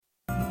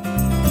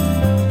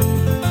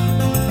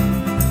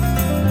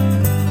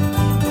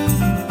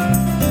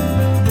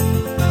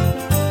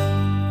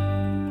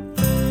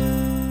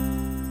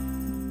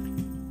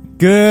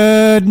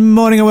Good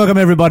morning and welcome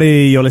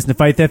everybody. You're listening to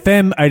Faith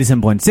FM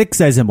 87.6,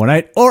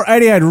 87.8 or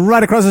 88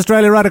 right across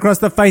Australia, right across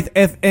the Faith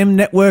FM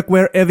network,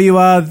 wherever you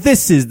are.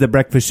 This is The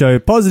Breakfast Show,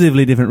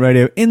 positively different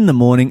radio in the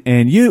morning,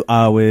 and you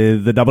are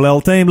with the Double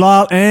L team,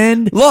 Lyle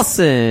and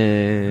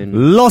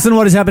Lawson. Lawson,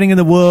 what is happening in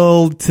the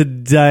world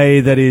today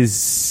that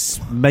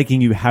is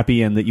making you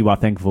happy and that you are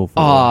thankful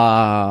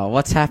for?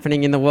 What's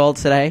happening in the world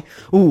today?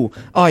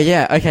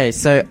 Okay,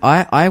 so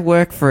I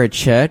work for a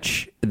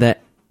church that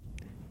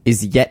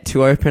is yet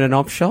to open an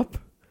op shop.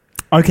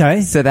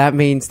 Okay. So that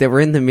means that we're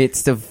in the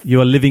midst of...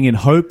 You are living in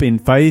hope, in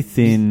faith,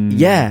 in...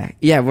 Yeah,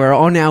 we're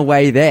on our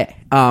way there,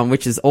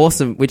 which is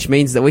awesome, which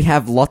means that we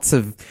have lots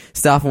of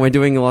stuff and we're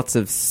doing lots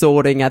of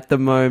sorting at the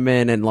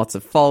moment and lots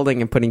of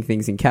folding and putting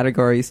things in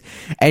categories.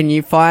 And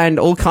you find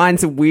all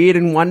kinds of weird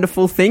and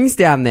wonderful things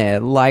down there,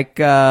 like...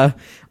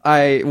 my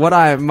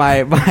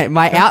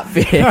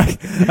outfit.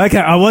 Okay,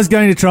 I was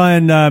going to try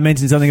and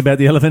mention something about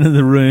the elephant in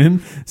the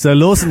room. So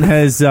Lawson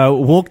has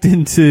walked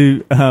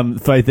into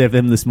Faith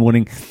FM this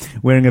morning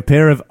wearing a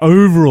pair of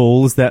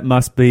overalls that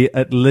must be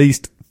at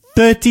least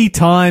 30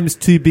 times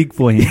too big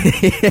for him.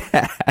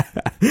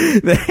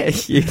 They're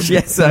huge.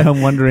 Yes, so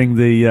I'm wondering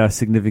the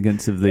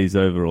significance of these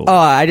overalls. Oh,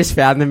 I just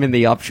found them in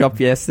the op shop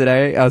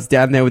yesterday. I was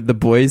down there with the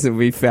boys and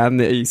we found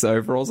these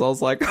overalls. I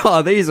was like,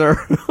 oh, these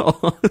are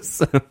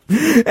awesome.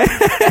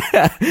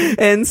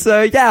 And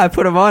so, I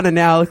put them on and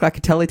now I look like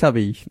a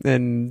Teletubby.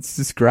 And it's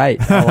just great.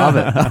 I love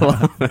it.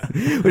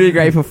 What are you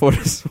grateful for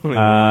this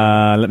morning?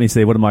 Let me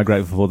see. What am I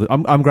grateful for?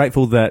 I'm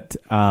grateful that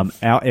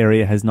our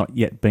area has not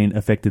yet been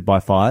affected by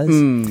fires,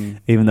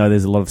 even though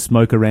there's a lot of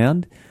smoke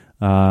around.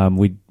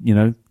 We,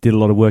 did a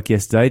lot of work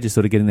yesterday, just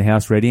sort of getting the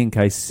house ready in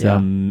case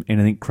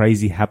anything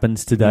crazy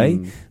happens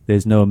today.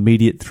 There's no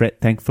immediate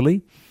threat,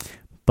 thankfully.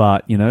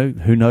 But,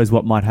 who knows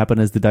what might happen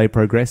as the day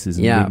progresses,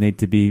 and we need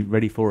to be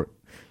ready for it.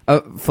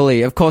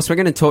 Fully. Of course, we're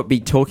going to be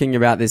talking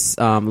about this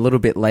a little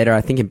bit later.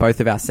 I think in both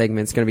of our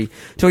segments, going to be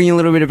talking a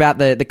little bit about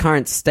the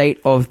current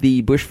state of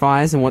the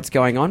bushfires and what's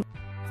going on.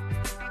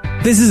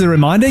 This is a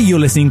reminder, you're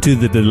listening to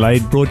the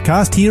delayed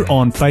broadcast here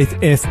on Faith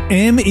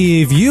FM.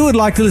 If you would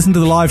like to listen to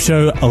the live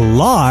show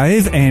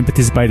live and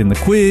participate in the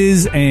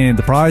quiz and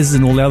the prizes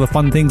and all the other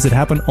fun things that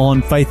happen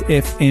on Faith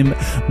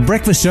FM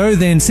Breakfast Show,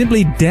 then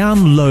simply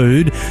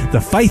download the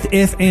Faith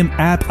FM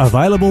app,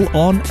 available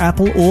on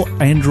Apple or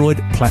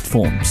Android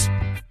platforms.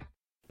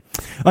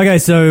 Okay,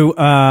 so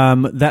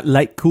that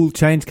late cool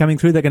change coming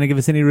through, they're going to give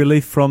us any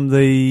relief from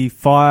the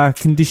fire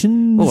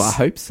conditions? Oh, I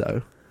hope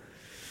so.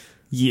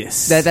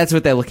 Yes. That's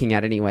what they're looking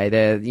at anyway.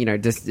 They're,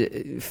 just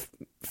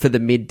for the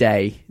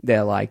midday,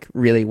 they're like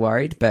really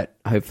worried, but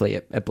hopefully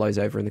it blows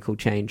over in the cool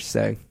change.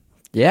 So,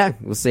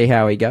 we'll see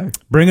how we go.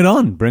 Bring it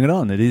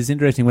on. It is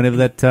interesting whenever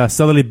that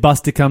southerly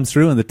buster comes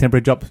through and the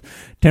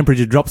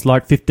temperature drops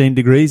like 15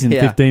 degrees in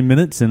 15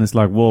 minutes, and it's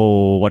like,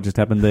 whoa, what just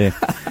happened there?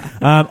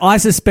 I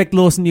suspect,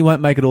 Lawson, you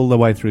won't make it all the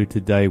way through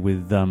today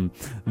with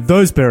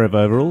those pair of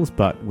overalls,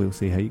 but we'll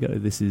see how you go.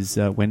 This is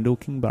Wendell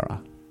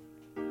Kingborough.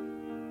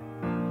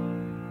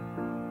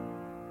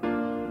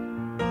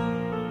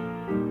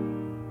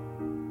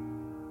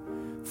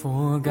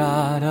 For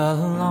God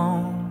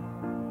alone,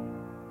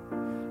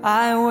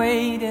 I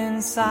wait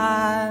in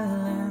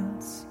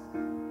silence.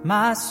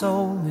 My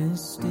soul is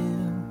still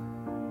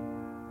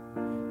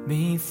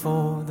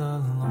before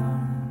the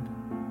Lord.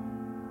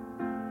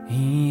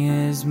 He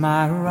is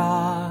my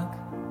rock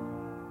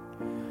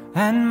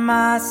and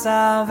my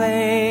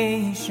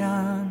salvation,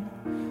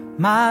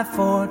 my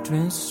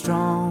fortress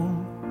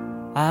strong.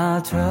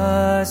 I'll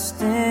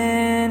trust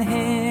in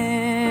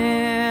Him.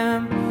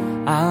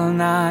 I'll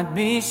not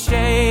be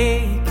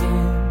shaken,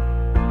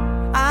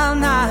 I'll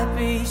not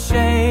be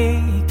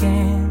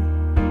shaken,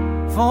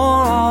 for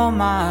all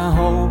my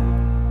hope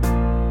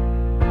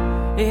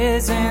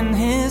is in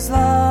His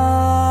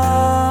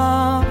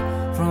love.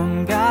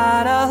 From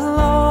God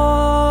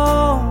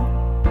alone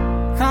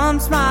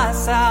comes my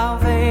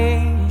salvation.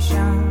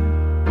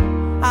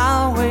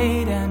 I'll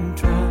wait and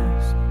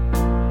trust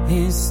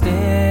His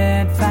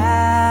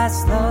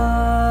steadfast love.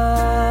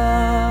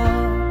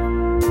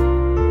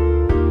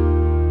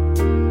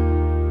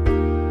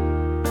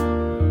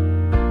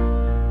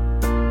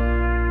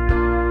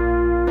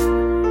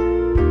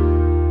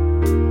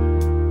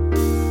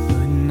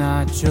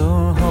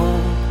 Your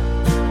hope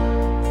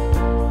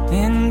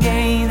in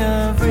gain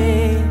of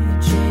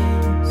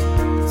riches,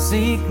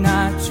 seek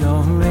not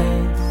your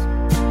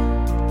rest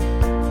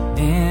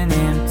in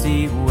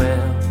empty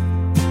wealth.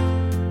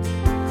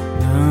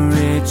 The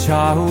rich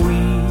are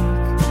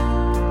weak,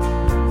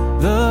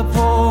 the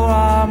poor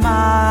are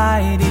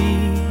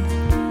mighty,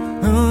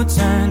 who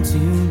turn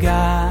to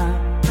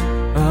God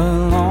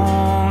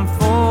alone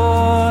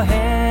for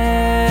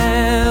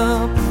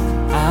help.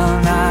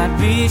 I'll not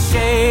be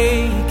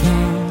shaken,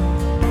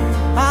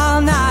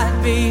 I'll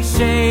not be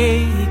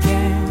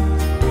shaken,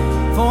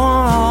 for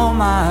all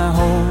my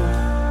hope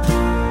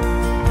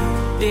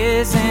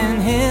is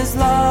in His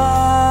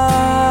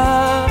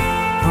love.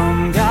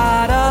 From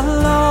God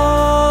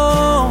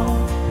alone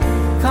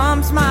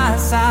comes my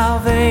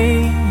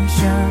salvation.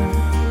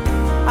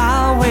 I'll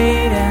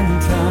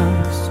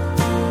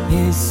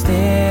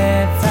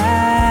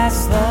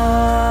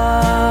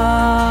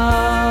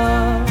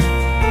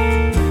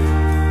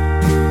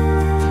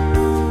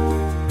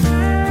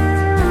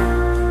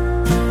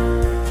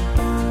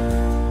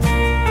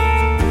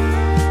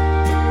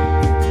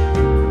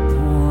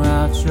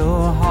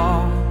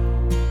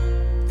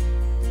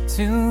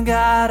to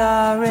God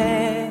our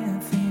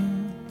refuge,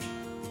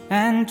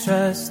 and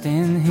trust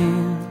in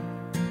Him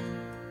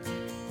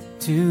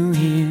to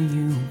hear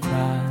you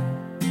cry.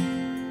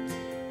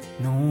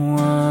 No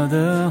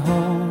other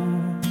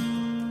hope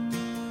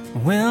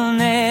will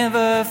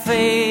never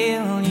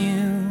fail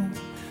you.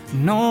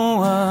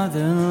 No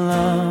other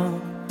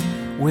love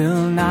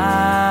will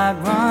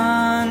not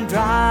run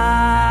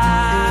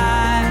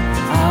dry.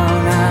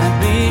 I'll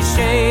not be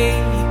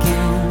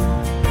shaken.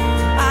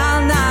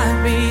 I'll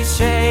not be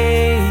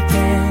shaken.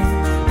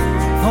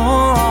 For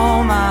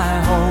all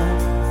my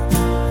hope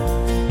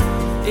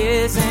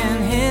is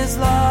in His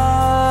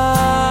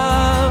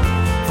love.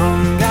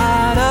 From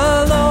God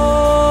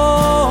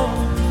alone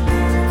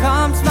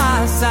comes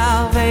my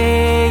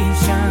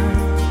salvation.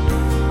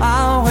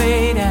 I'll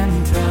wait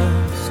and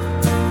trust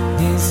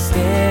His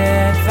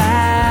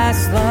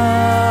steadfast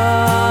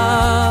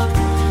love.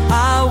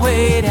 I'll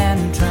wait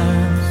and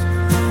trust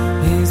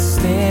His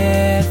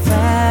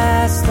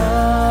steadfast love.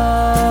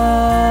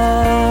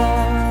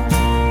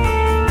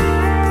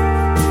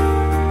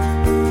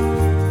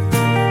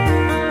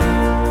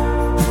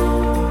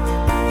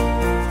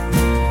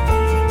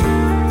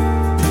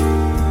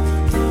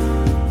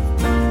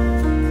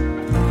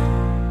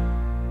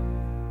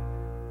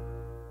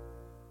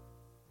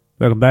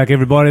 Welcome back,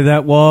 everybody.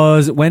 That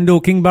was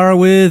Wendell Kingborough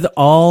with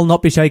I'll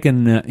Not Be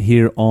Shaken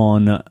here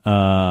on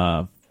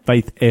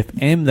Faith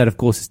FM. That, of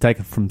course, is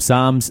taken from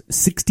Psalms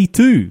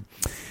 62.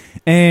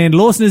 And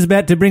Lawson is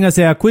about to bring us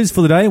our quiz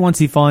for the day once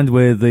he finds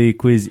where the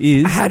quiz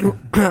is. I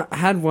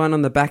had one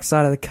on the back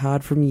side of the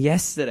card from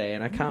yesterday,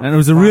 and I can't. And it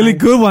was a really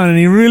good one, and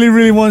he really,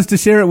 really wants to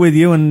share it with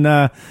you. And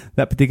that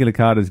particular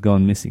card has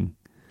gone missing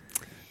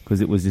because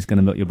it was just going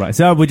to melt your brain.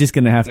 So we're just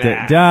going to have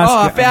to just...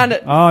 Oh, I found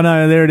it. Oh,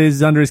 no, there it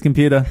is under his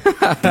computer.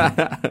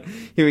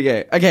 Here we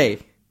go. Okay,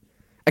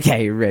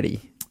 ready.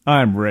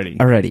 I'm ready.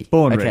 I'm ready.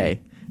 Born okay. ready.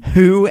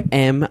 Who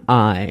am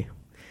I?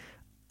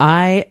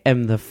 I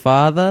am the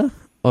father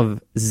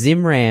of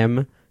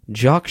Zimram,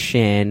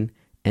 Jokshan,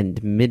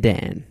 and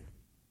Midan.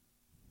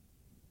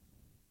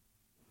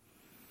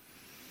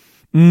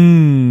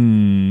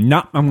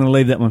 No, I'm going to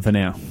leave that one for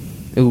now.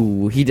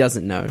 Ooh, he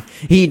doesn't know.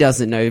 He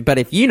doesn't know. But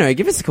if you know,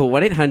 give us a call,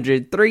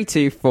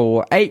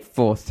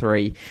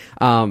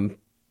 1-800-324-843.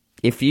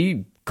 If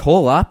you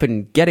call up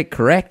and get it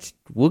correct,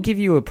 we'll give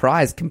you a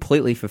prize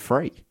completely for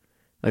free.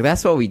 Like,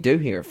 that's what we do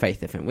here at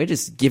Faith FM. We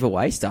just give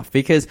away stuff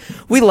because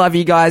we love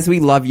you guys. We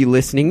love you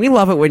listening. We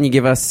love it when you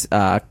give us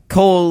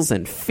calls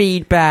and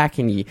feedback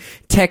and you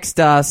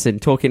text us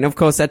and talk. And, of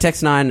course, our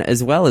text line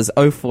as well is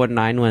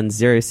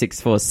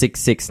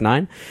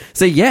 0491064669.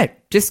 So, yeah,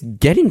 just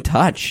get in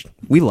touch.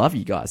 We love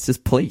you guys.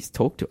 Just please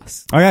talk to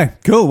us. Okay,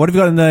 cool. What have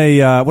you got in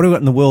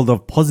the world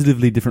of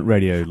positively different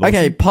radio? Lawson?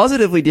 Okay,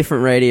 positively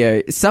different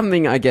radio.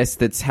 Something, I guess,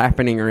 that's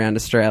happening around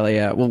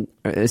Australia, well,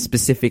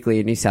 specifically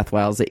in New South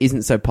Wales, that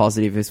isn't so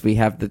positive as we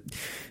have the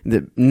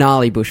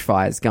gnarly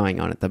bushfires going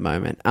on at the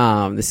moment.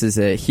 This is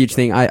a huge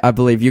thing. I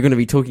believe you're going to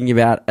be talking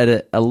about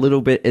it a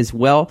little bit as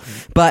well.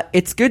 But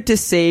it's good to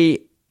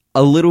see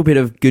a little bit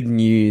of good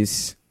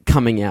news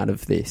coming out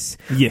of this.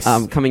 Yes.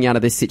 Coming out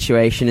of this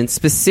situation. And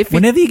specifically...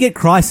 Whenever you get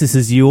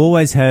crises, you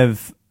always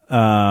have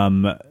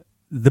the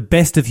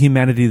best of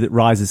humanity that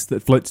rises,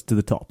 that floats to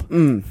the top.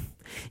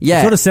 Yeah.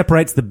 It sort of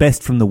separates the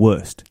best from the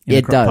worst in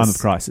a time of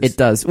crisis. It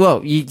does.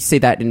 Well, you see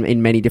that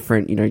in many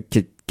different,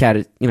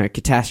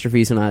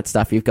 catastrophes and all that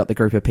stuff. You've got the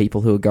group of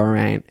people who are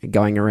going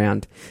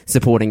around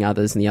supporting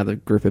others, and the other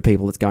group of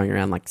people that's going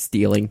around like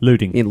stealing,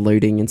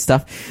 looting and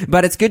stuff.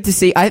 But it's good to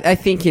see. I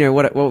think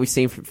what we've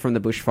seen from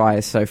the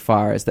bushfires so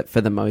far is that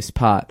for the most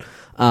part,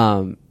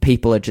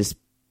 people are just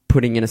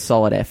putting in a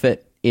solid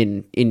effort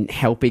in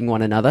helping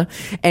one another.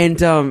 And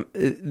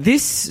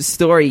this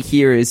story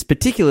here is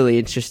particularly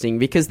interesting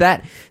because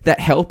that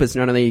help is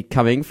not only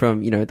coming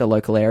from, the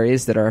local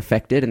areas that are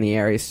affected and the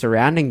areas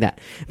surrounding that,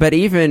 but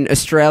even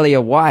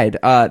Australia-wide.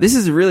 This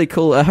is really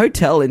cool. A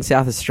hotel in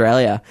South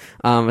Australia,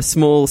 a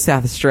small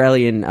South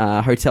Australian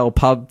hotel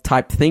pub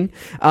type thing,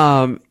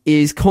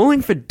 is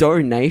calling for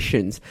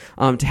donations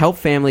to help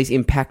families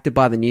impacted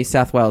by the New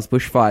South Wales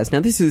bushfires.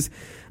 Now, this is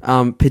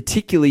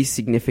particularly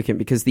significant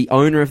because the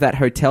owner of that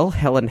hotel,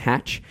 Helen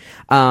Hatch,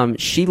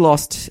 she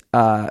lost,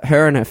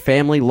 her and her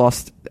family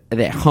lost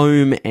their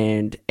home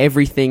and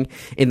everything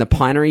in the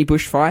Pinery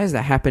bushfires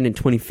that happened in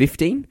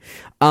 2015.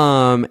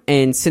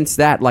 And since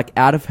that,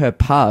 out of her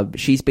pub,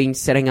 she's been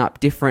setting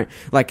up different,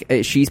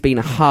 she's been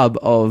a hub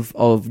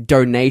of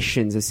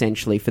donations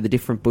essentially for the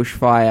different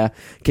bushfire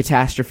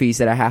catastrophes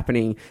that have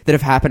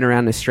happened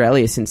around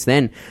Australia since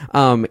then.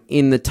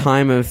 In the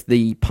time of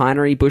the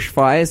Pinery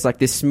bushfires,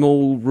 this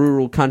small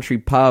rural country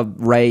pub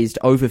raised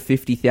over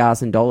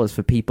 $50,000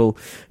 for people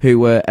who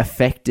were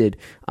affected,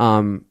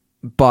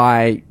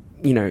 by,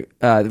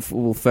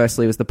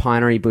 firstly it was the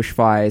Pinery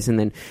bushfires and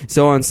then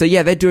so on. So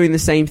yeah, they're doing the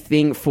same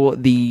thing for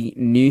the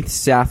New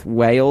South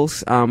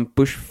Wales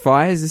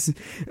bushfires.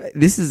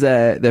 This is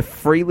the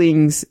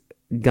Freelings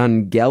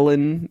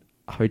Gungelin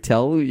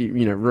Hotel,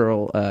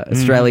 rural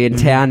Australian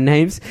town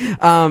names.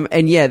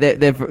 And yeah,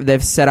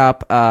 they've set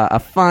up a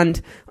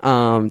fund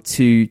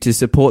to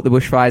support the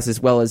bushfires, as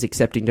well as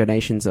accepting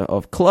donations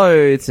of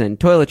clothes and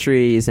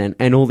toiletries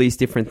and all these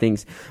different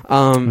things.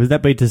 Would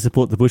that be to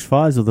support the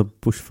bushfires or the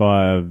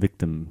bushfire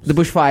victims? The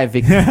bushfire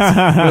victims.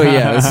 Well,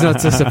 yeah, it's not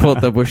to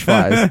support the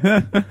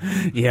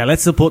bushfires. Yeah,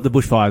 let's support the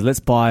bushfires. Let's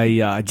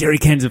buy jerry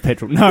cans of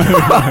petrol. No,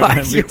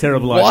 that'd be a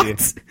terrible idea.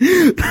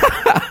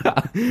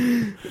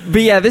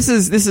 But yeah, this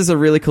is a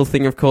really cool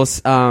thing. Of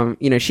course,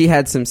 she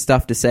had some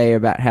stuff to say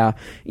about how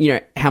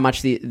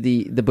much the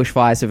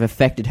bushfires have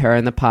affected her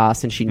in the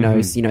past, and she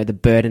knows the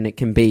burden it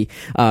can be.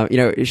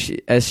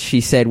 As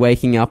she said,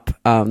 waking up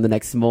the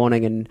next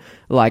morning and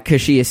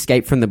because she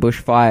escaped from the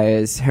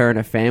bushfires, her and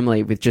her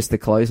family with just the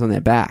clothes on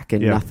their back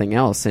and nothing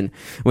else. And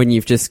when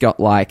you've just got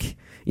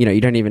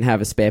you don't even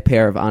have a spare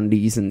pair of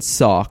undies and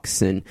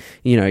socks, and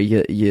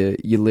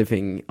you're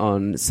living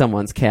on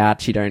someone's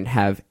couch. You don't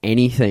have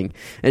anything.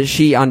 And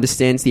she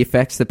understands the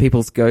effects that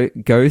people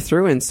go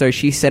through, and so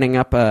she's setting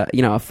up a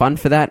fund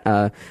for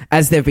that,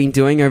 as they've been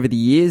doing over the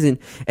years.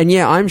 And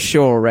yeah, I'm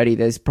sure already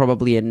there's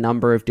probably a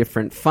number of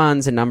different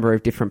funds, a number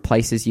of different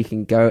places you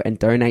can go and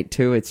donate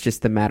to. It's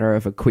just a matter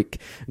of a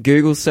quick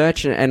Google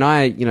search. And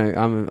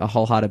I'm a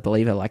wholehearted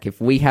believer.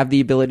 If we have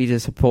the ability to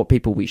support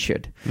people, we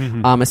should,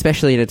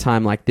 especially in a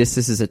time like this.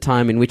 This is a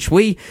time in which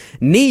we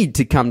need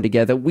to come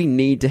together. We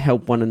need to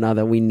help one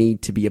another. We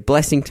need to be a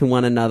blessing to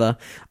one another.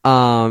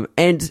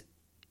 And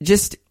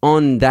just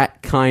on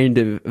that kind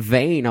of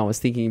vein, I was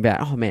thinking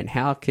about,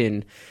 how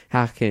can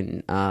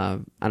Faith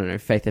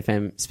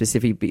FM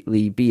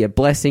specifically be a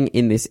blessing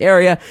in this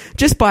area?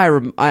 Just by,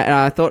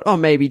 I thought,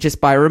 maybe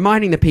just by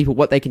reminding the people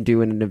what they can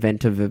do in an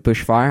event of a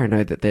bushfire. I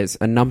know that there's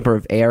a number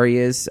of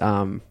areas,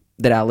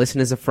 that our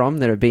listeners are from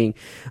that are being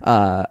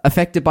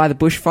affected by the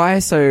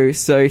bushfire.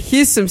 So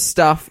here's some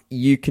stuff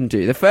you can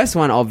do. The first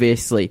one,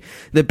 obviously,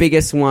 the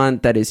biggest one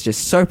that is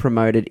just so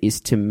promoted,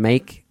 is to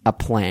make a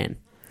plan.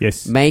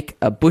 Yes. Make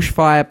a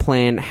bushfire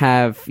plan,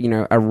 have,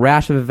 a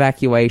route of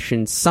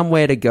evacuation,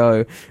 somewhere to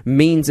go,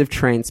 means of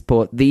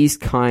transport, these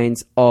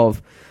kinds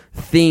of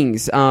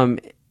things.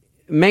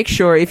 Make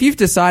sure, if you've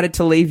decided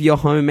to leave your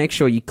home, make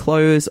sure you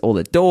close all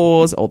the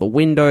doors, all the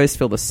windows,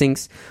 fill the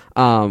sinks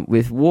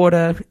with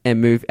water, and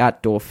move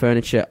outdoor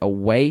furniture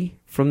away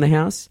from the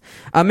house.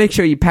 Make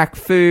sure you pack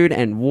food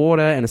and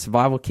water and a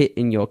survival kit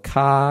in your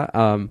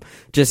car.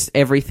 Just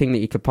everything that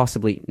you could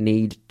possibly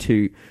need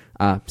to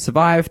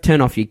survive. Turn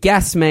off your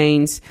gas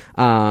mains.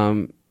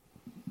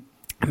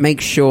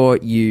 Make sure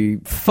you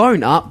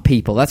phone up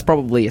people. That's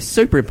probably a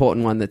super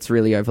important one that's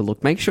really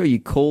overlooked. Make sure you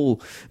call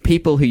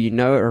people who you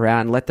know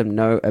around, let them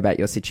know about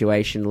your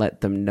situation, let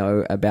them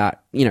know about,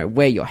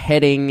 where you're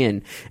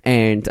heading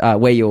and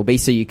where you'll be,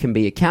 so you can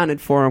be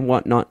accounted for and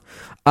whatnot.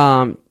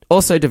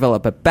 Also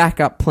develop a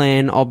backup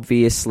plan,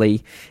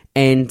 obviously,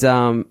 and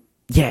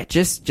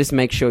just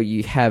make sure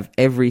you have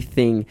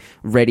everything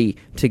ready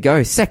to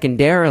go.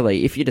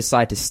 Secondarily, if you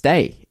decide to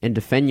stay and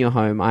defend your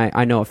home,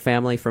 I know a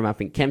family from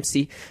up in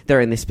Kempsey.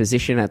 They're in this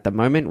position at the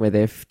moment where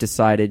they've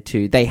decided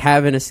they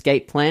have an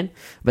escape plan,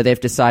 but they've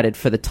decided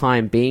for the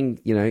time being,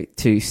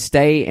 to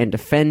stay and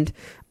defend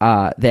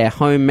their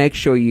home. Make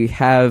sure you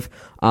have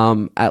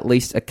at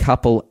least a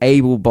couple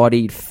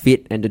able-bodied,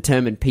 fit and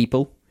determined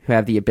people who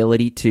have the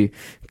ability to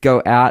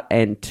go out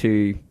and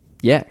who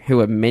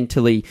are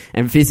mentally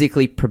and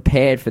physically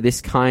prepared for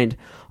this kind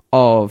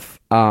of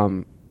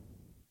and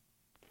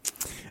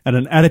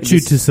an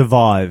attitude to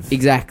survive.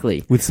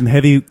 Exactly. With some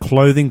heavy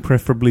clothing,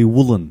 preferably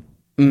woolen.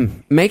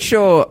 Make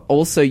sure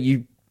also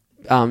you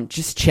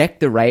just check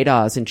the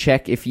radars and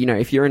check if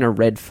you're in a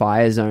red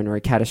fire zone or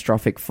a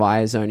catastrophic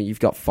fire zone and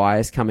you've got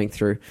fires coming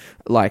through,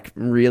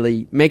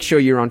 really make sure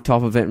you're on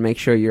top of it and make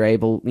sure you're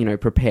able,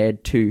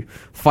 prepared to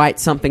fight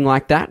something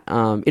like that.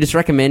 It is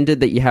recommended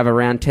that you have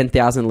around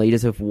 10,000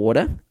 litres of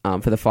water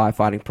for the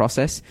firefighting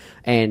process,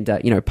 and,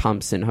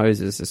 pumps and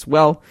hoses as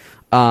well.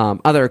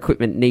 Other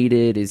equipment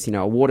needed is,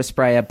 a water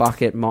sprayer,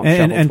 bucket, mop,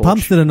 shovel, and torch,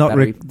 pumps that are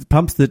not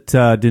pumps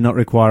that do not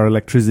require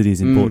electricity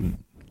is important.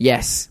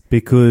 Yes.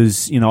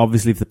 Because,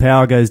 obviously if the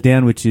power goes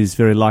down, which is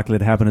very likely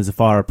to happen as a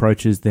fire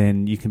approaches,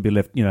 then you can be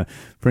left,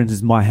 for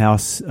instance, my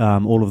house,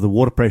 all of the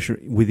water pressure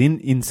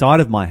inside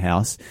of my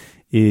house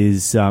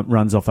is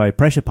runs off a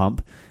pressure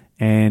pump,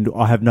 and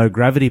I have no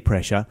gravity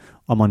pressure.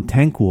 I'm on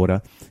tank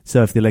water.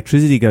 So if the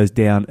electricity goes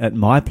down at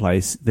my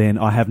place, then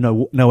I have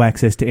no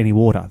access to any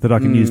water that I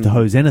can use to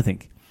hose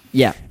anything.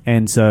 Yeah.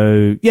 And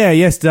so,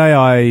 yesterday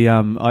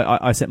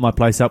I set my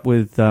place up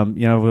with, a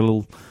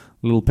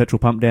little petrol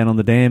pump down on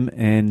the dam,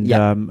 and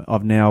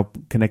I've now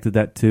connected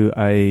that to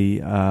a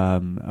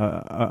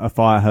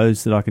fire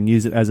hose, that I can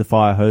use it as a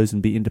fire hose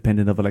and be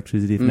independent of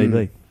electricity if need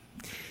be.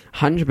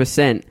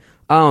 100%.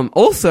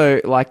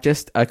 Also,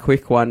 just a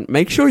quick one,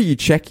 make sure you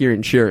check your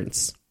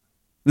insurance.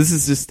 This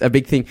is just a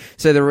big thing.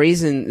 So the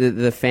reason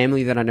the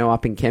family that I know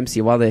up in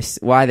Kempsey, why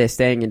they're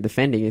staying and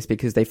defending, is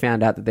because they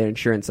found out that their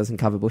insurance doesn't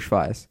cover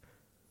bushfires.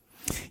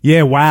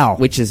 Yeah, wow.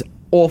 Which is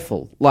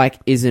awful.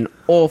 Is an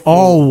awful.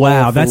 Oh,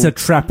 wow. Awful, that's a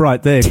trap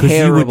right there. Because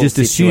you would just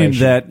assume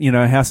that,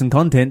 house and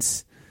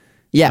contents,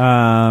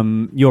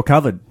 you're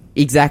covered.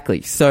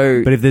 Exactly.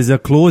 So, But if there's a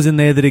clause in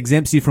there that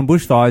exempts you from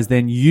bushfires,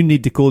 then you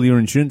need to call your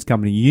insurance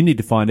company. You need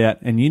to find out,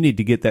 and you need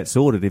to get that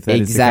sorted if that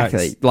is the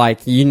case.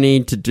 like you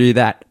need to do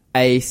that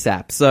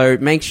ASAP. So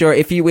make sure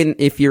if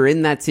you're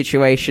in that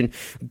situation,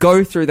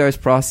 go through those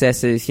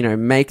processes,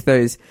 make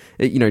those,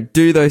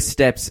 do those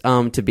steps,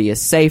 to be as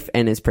safe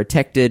and as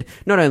protected,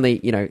 not only,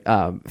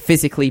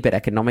 physically, but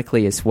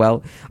economically as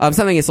well.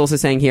 Something it's also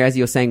saying here, as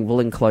you're saying,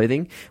 woolen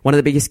clothing. One of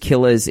the biggest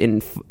killers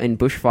in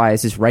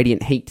bushfires is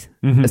radiant heat.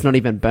 Mm-hmm. It's not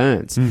even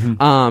burns.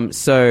 Mm-hmm.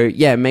 So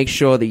yeah, make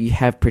sure that you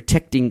have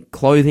protecting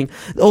clothing.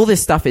 All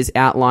this stuff is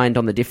outlined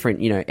on the different,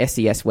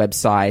 SES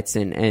websites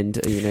and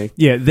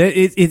Yeah,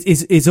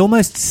 it's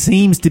almost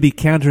seems to be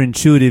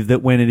counterintuitive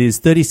that when it is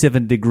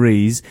 37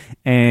 degrees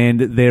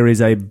and there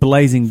is a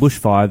blazing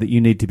bushfire that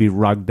you need to be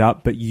rugged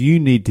up, but you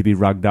need to be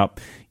rugged up,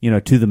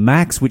 to the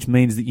max, which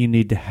means that you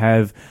need to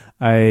have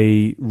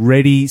a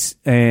ready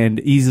and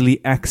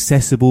easily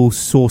accessible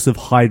source of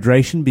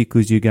hydration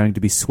because you're going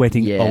to be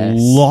sweating a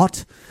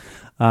lot.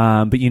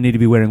 But you need to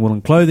be wearing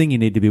woolen clothing. You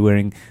need to be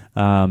wearing,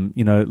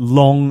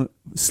 long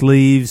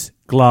sleeves,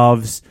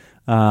 gloves,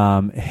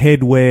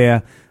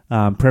 headwear,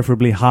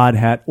 preferably hard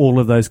hat. All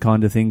of those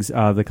kind of things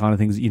are the kind of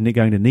things that you're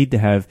going to need to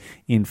have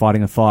in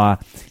fighting a fire.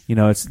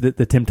 It's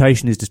the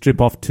temptation is to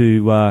strip off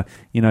to,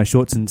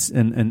 shorts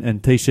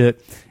and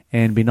t-shirt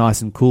and be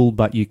nice and cool,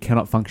 but you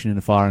cannot function in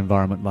a fire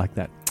environment like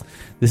that.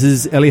 This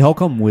is Ellie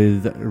Holcomb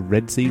with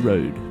Red Sea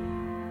Road.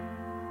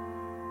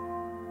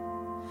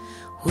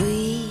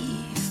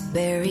 We've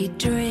buried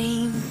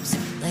dreams,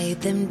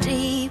 laid them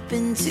deep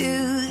into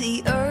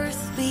the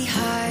earth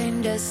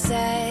behind us,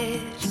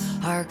 said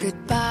our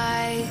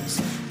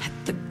goodbyes at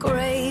the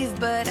grave,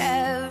 but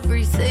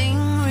everything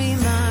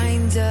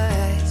reminds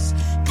us.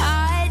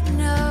 God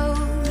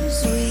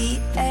knows we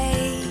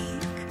ache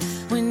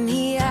when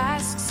He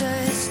asks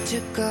us to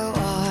go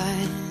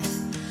on.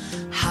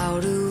 How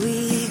do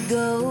we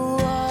go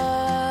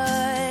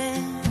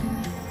on?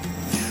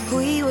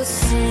 We will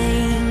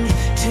sing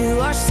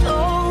to our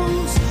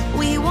souls.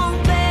 We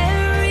won't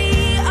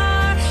bury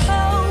our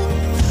hope.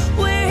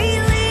 Where He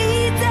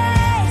leads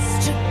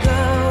us to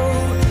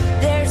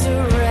go, there's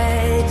a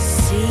Red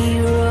Sea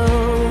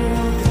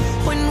road.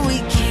 When we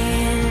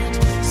can't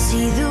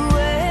see the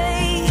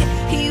way,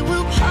 He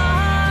will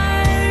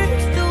part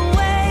the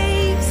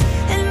waves,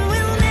 and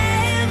we'll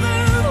never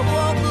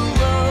walk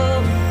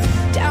alone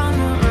down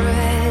the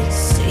Red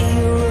Sea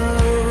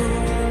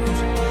road.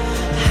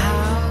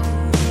 How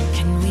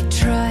can we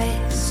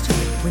trust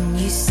when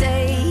You say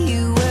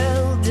You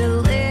will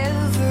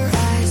deliver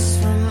us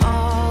from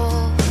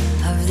all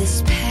of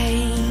this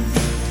pain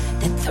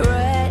that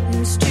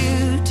threatens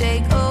to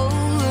take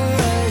over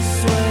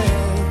us?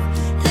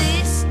 Well,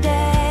 this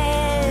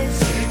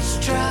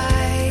desert's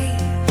dry,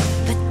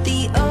 but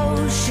the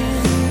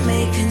ocean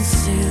may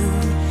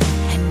consume,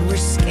 and we're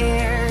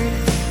scared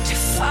to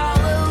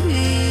follow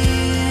You.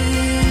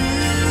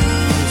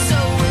 So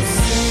we'll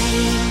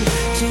sing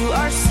to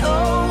our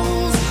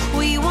souls.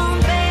 We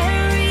won't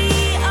bury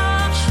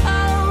our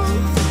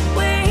hope.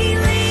 Where He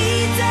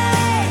leads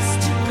us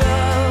to go,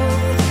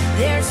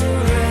 there's a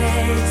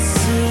Red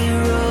Sea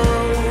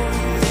road.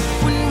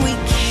 When we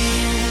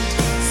can't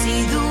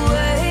see the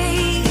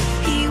way,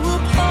 He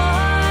will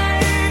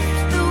part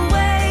the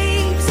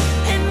waves,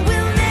 and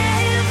we'll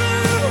never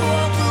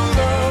walk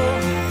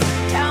alone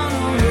down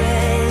a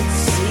Red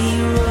Sea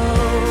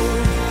road.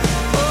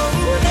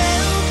 Oh,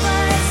 help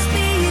us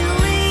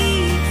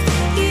believe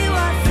You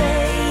are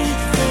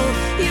faithful.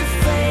 You're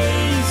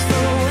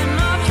faithful when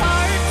our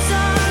hearts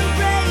are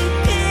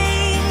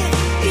breaking.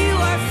 You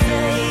are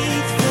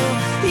faithful.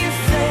 You're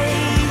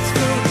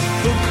faithful.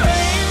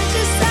 Grant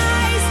us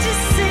eyes to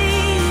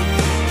see.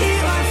 You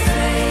are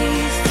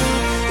faithful.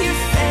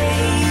 You're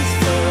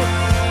faithful.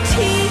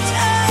 Teach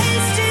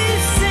us to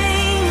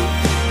sing.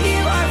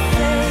 You are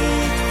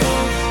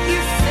faithful.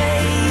 You're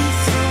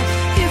faithful.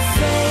 You're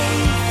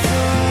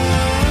faithful.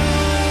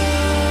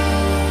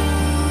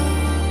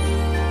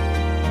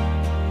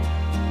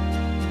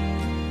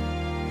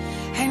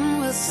 And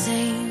we'll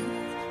sing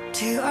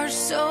to our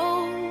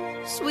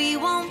souls. We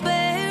won't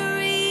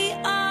bury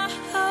our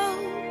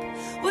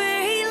hope.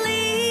 Where He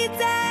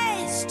leads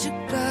us to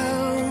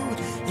go,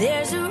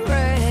 there's a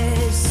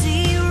Red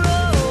Sea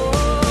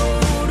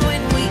road.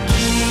 When we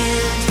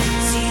can't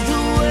see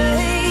the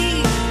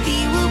way,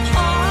 He will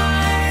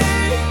part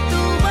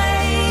the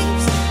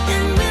waves,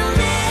 and we'll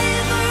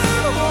never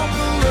walk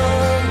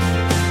alone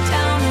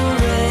down a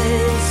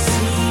Red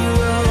Sea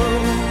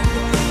road.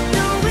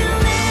 No, we'll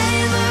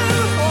never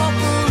walk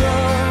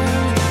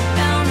alone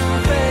down a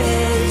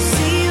Red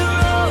Sea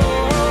road.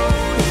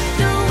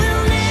 No,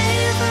 we'll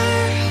never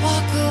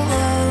walk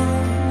alone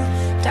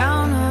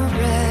down a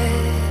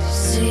Red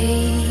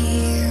Sea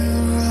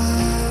road.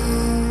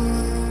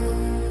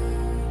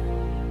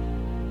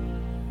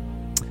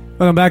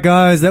 Welcome back,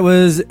 guys. That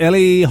was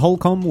Ellie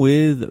Holcomb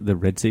with the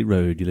Red Sea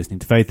Road. You're listening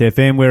to Faith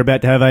FM. We're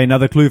about to have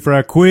another clue for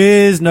our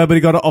quiz. Nobody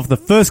got it off the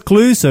first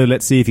clue, so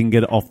let's see if you can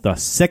get it off the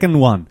second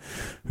one.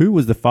 Who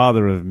was the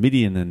father of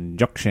Midian and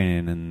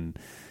Jokshan and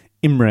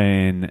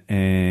Imran.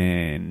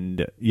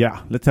 And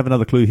yeah, let's have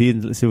another clue here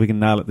and let's see if we can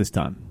nail it this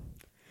time.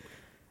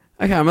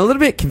 Okay, I'm a little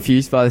bit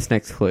confused by this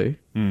next clue.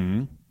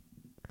 Mm.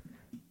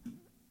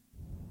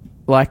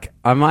 Like,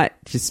 I might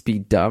just be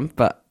dumb,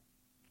 but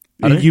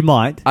You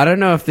might. I don't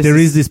know if this There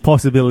is this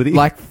possibility.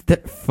 like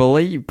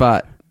fully,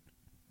 but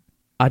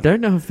I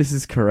don't know if this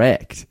is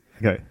correct.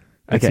 Okay,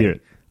 let's hear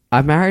it.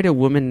 I married a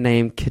woman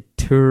named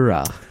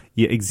Keturah.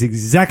 Yeah, it's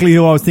exactly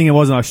who I was thinking it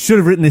was, and I should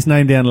have written this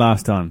name down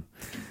last time.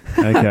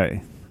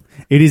 Okay.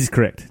 It is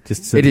correct.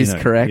 Just so It you is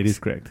know. correct? It is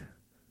correct.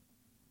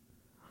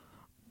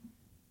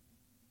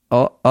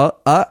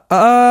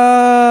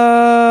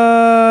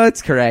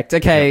 It's correct.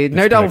 Okay, Yep, no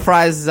that's double correct.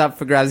 prizes up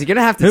for grabs. You're going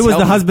to have to Who was tell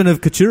the me. husband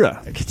of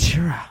Keturah?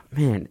 Keturah.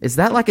 Man, is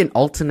that like an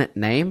alternate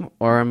name,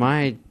 or am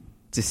I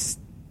just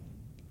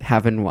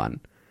having one?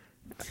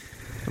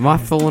 Am I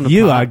falling apart?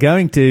 You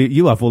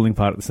are falling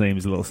apart at the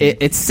seams, Lawson.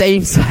 It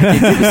seems like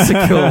it's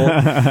a call.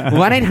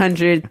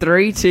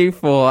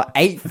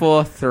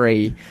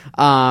 1-800-324-843.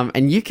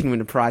 And you can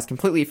win a prize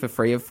completely for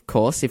free, of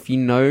course, if you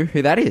know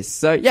who that is.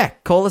 So, yeah,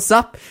 call us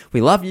up.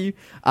 We love you.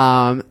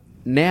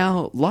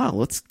 Now, Lyle,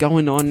 what's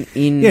going on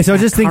in Yeah, so I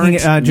was just thinking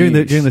current during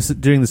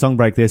the song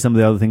break there, some of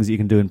the other things that you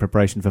can do in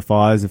preparation for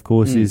fires, of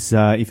course, is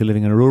if you're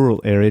living in a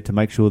rural area, to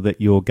make sure that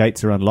your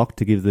gates are unlocked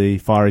to give the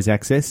fireys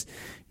access.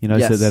 So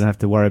Yes. they don't have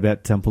to worry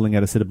about pulling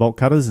out a set of bolt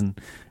cutters and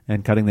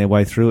cutting their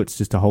way through. It's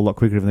just a whole lot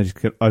quicker if they just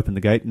open the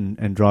gate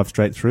and drive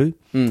straight through.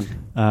 And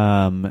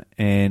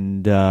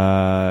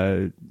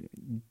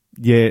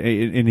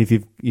if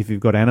you've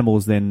got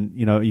animals, then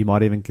you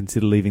might even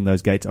consider leaving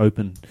those gates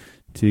open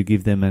to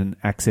give them an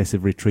access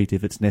of retreat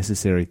if it's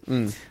necessary.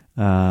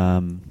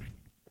 But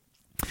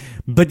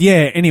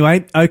yeah,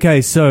 anyway,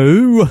 okay,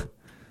 so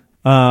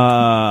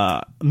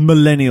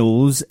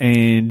millennials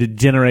and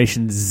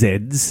Generation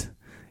Zs.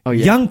 Oh,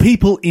 yeah. Young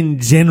people in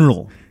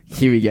general.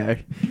 Here we go.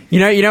 You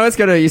know it's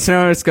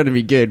gonna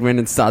be good when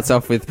it starts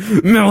off with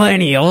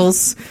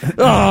millennials.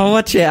 Oh,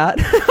 watch out.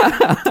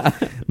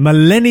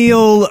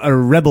 Millennial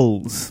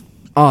rebels.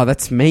 Oh,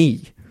 that's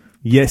me.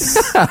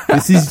 Yes.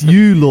 This is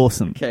you,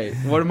 Lawson. Okay,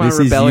 what am I This is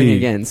rebelling you.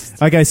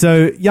 against? Okay,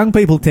 so young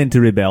people tend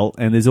to rebel,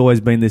 and there's always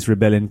been this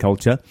rebellion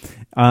culture.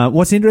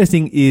 What's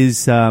interesting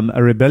is a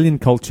rebellion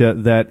culture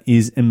that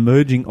is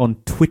emerging on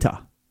Twitter.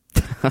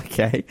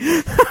 Okay.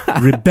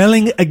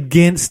 Rebelling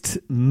against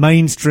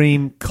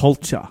mainstream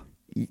culture.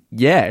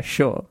 Yeah,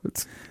 sure.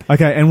 It's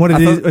Okay, and what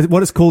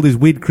it's called is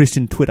Weird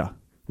Christian Twitter.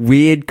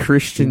 weird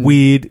Christian.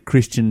 Weird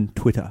Christian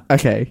Twitter.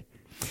 Okay.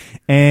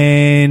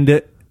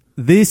 And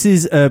this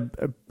is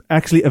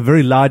actually a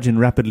very large and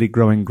rapidly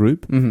growing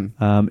group.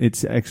 Mm-hmm.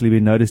 It's actually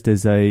been noticed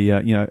as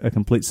a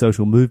complete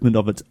social movement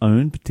of its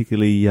own,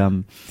 particularly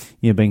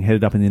being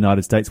headed up in the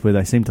United States, where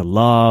they seem to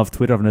love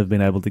Twitter. I've never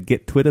been able to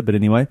get Twitter, but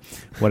anyway,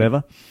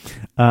 whatever.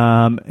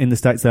 In the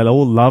States, they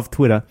all love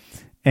Twitter.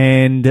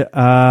 And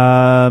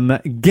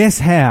guess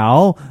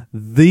how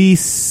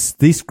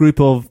this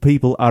group of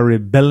people are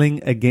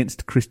rebelling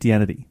against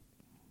Christianity?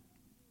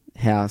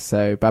 How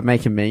so? By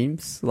making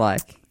memes?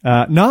 Like...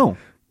 No,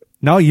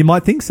 you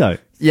might think so.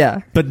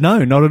 Yeah. But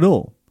no, not at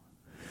all.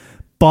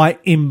 By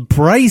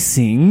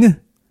embracing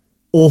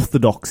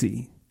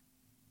orthodoxy.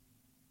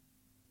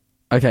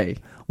 Okay.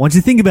 Once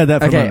you think about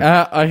that for a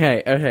moment.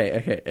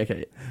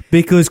 Okay.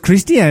 Because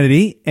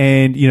Christianity,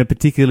 and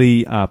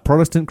particularly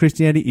Protestant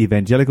Christianity,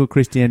 evangelical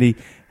Christianity,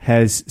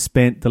 has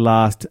spent the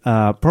last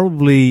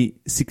probably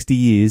 60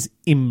 years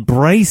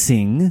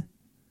embracing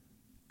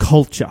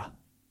culture.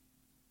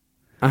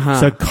 Uh-huh.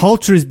 So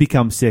culture has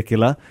become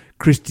secular.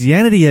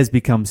 Christianity has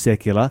become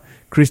secular.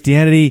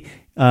 Christianity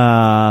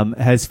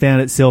has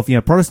found itself,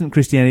 Protestant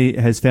Christianity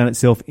has found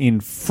itself in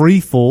free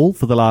fall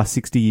for the last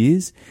 60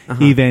 years.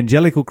 Uh-huh.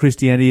 Evangelical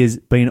Christianity has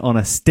been on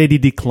a steady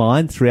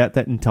decline throughout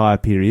that entire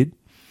period.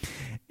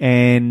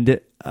 And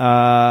at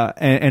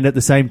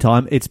the same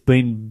time, it's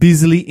been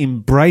busily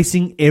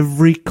embracing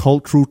every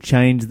cultural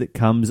change that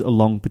comes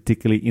along,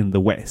 particularly in the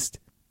West.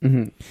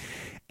 Mm-hmm.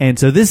 And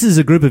so this is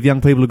a group of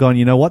young people who are going,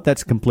 you know what,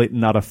 that's complete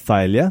and utter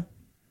failure.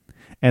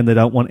 And they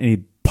don't want any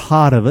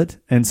part of it.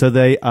 And so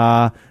they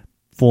are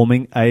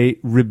forming a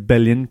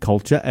rebellion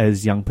culture,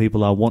 as young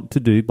people are wont to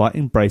do, by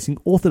embracing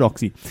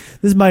orthodoxy. This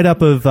is made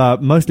up of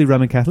mostly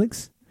Roman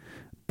Catholics,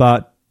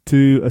 but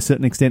to a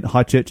certain extent,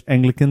 High Church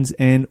Anglicans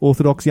and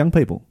Orthodox young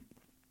people.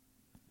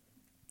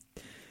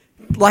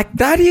 Like,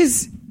 that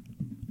is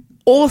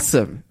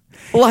awesome.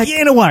 Like,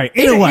 Yeah, in a way.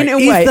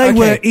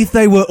 okay. If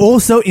they were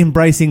also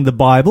embracing the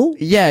Bible.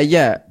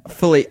 Yeah,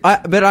 fully.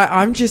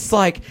 I'm just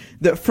like,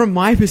 from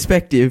my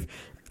perspective,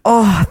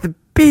 the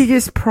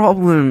biggest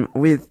problem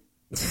with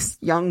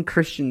just young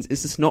Christians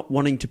is just not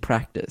wanting to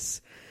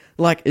practice.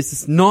 Like, it's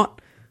just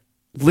not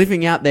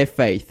living out their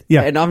faith.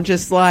 Yeah. And I'm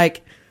just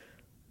like...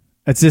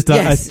 It's just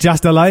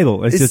a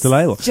label. It's just a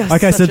label. just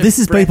Okay, so such a this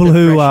is breath people of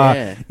who fresh are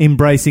air.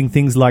 embracing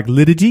things like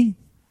liturgy.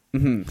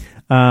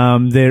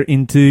 Mm-hmm. They're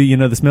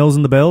into, the smells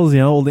and the bells,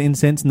 all the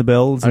incense and the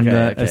bells and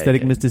Okay,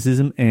 aesthetic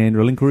mysticism and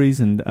relinqueries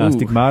and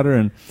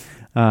stigmata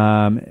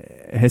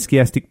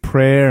Hesychastic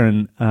prayer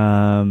and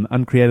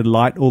uncreated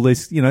light, all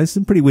this,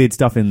 some pretty weird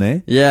stuff in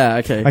there. Yeah,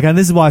 okay. Okay, and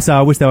this is why I say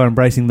I wish they were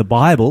embracing the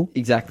Bible.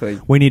 Exactly.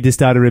 We need to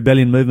start a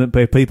rebellion movement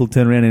where people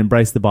turn around and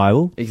embrace the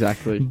Bible.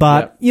 Exactly.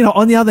 But,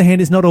 on the other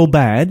hand, it's not all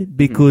bad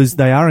because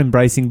they are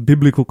embracing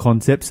biblical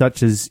concepts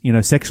such as,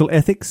 sexual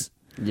ethics.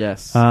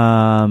 Yes.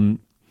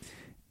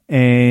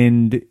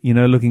 And,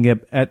 looking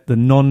at the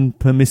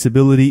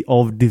non-permissibility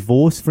of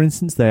divorce, for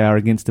instance. They are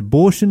against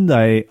abortion.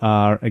 They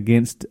are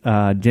against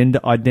gender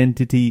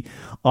identity,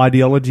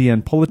 ideology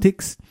and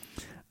politics.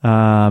 They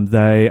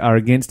are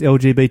against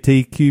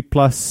LGBTQ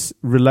plus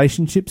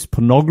relationships,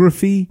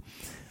 pornography.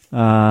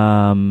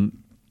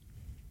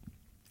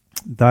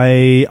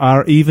 They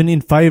are even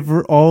in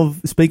favour of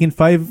speaking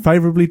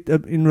favourably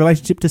in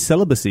relationship to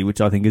celibacy,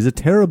 which I think is a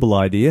terrible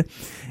idea,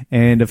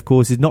 and of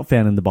course is not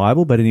found in the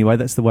Bible. But anyway,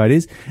 that's the way it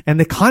is. And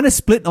they're kind of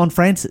split on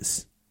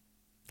Francis.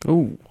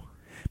 Ooh,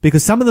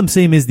 because some of them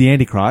see him as the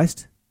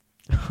Antichrist,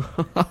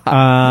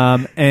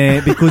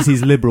 and because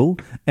he's liberal,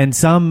 and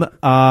some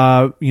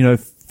are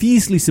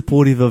fiercely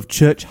supportive of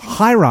church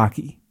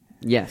hierarchy.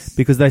 Yes,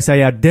 because they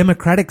say our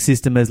democratic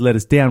system has let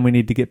us down. We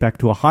need to get back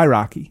to a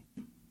hierarchy.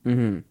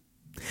 Mm-hmm.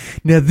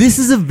 Now, this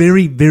is a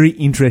very, very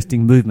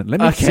interesting movement.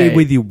 Let me share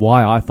with you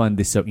why I find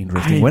this so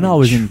interesting. When I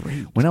was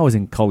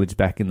in college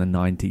back in the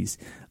 90s,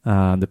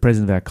 the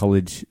president of our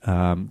college,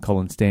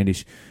 Colin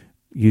Standish,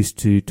 used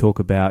to talk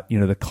about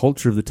the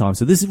culture of the time.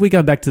 So we're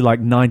going back to like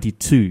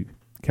 92.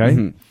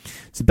 Okay,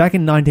 So back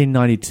in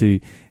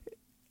 1992,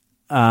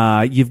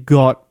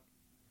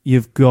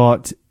 you've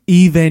got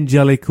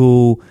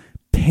evangelical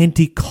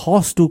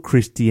Pentecostal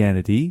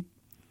Christianity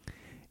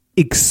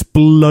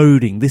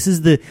exploding. This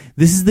is the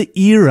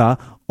era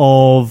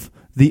of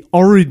the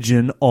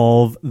origin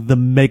of the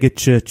mega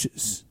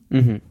churches.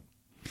 Mm-hmm.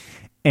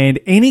 And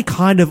any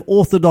kind of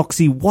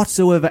orthodoxy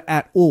whatsoever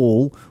at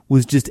all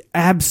was just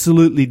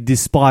absolutely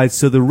despised.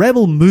 So the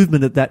rebel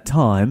movement at that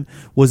time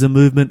was a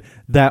movement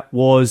that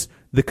was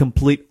the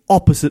complete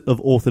opposite of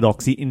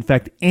orthodoxy. In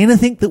fact,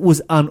 anything that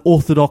was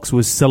unorthodox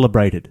was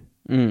celebrated.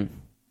 Mm.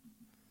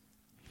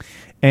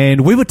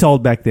 And we were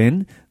told back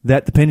then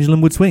that the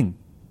pendulum would swing.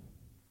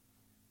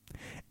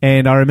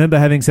 And I remember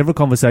having several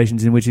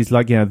conversations in which he's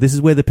like, this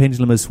is where the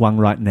pendulum has swung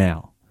right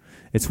now.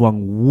 It's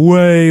swung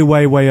way,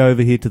 way, way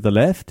over here to the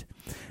left,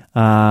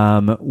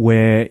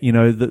 where,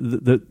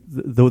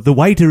 the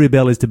way to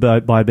rebel is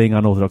by being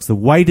unorthodox. The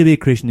way to be a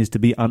Christian is to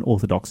be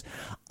unorthodox.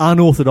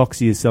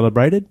 Unorthodoxy is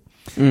celebrated.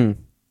 Mm.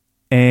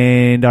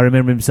 And I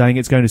remember him saying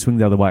it's going to swing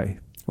the other way.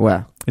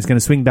 Wow. It's going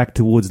to swing back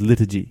towards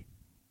liturgy.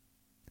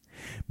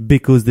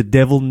 Because the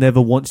devil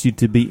never wants you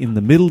to be in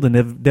the middle.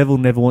 The devil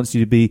never wants you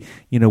to be,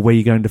 where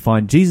you're going to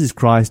find Jesus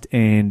Christ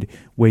and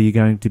where you're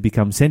going to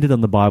become centered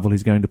on the Bible.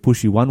 He's going to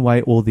push you one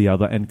way or the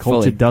other, and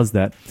culture Fully. does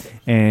that.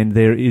 And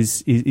there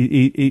is,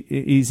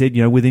 he said,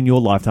 within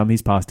your lifetime,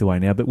 he's passed away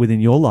now, but within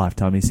your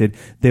lifetime, he said,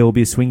 there will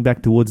be a swing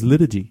back towards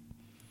liturgy.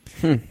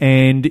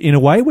 And in a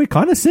way, we're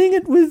kind of seeing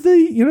it with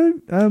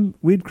the,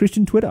 weird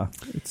Christian Twitter.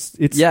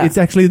 It's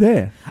actually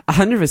there.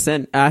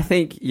 100%. I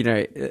think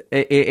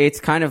it's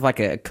kind of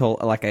like a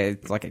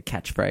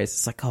catchphrase.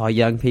 It's like, oh,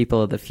 young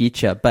people are the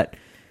future, but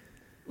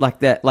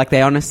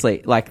they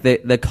honestly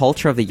the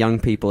culture of the young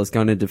people is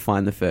going to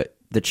define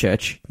the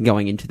church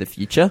going into the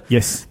future.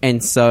 Yes,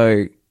 and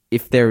so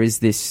if there is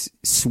this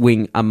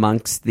swing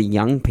amongst the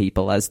young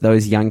people, as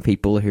those young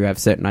people who have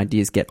certain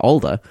ideas get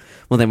older,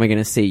 well, then we're going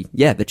to see,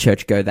 the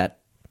church go that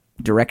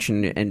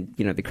direction, and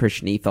the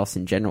Christian ethos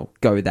in general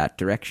go that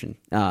direction.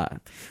 The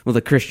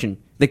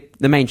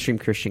mainstream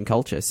Christian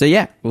culture. So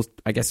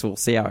I guess we'll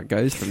see how it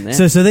goes from there.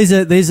 So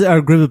these are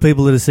a group of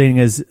people that are seen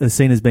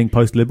as being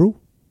post-liberal.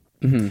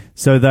 Mm-hmm.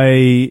 So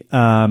they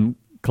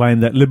claim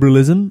that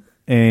liberalism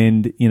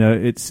and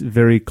its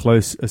very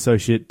close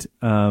associate,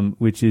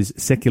 which is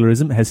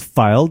secularism, has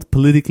failed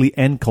politically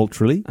and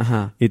culturally.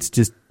 Uh-huh. It's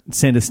just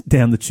sent us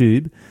down the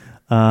tube,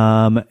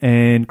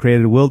 and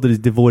created a world that is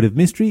devoid of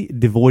mystery,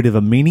 devoid of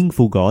a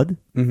meaningful God.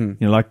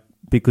 Mm-hmm.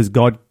 Because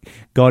God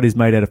is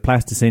made out of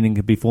plasticine and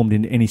can be formed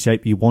in any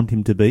shape you want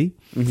him to be.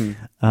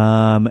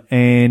 Mm-hmm.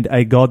 And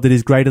a God that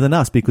is greater than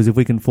us, because if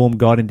we can form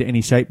God into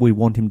any shape we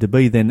want him to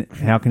be, then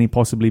how can he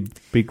possibly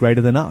be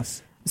greater than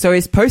us? So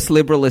is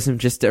post-liberalism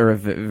just a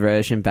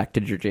reversion back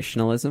to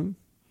traditionalism?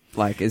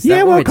 Is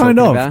that what we're kind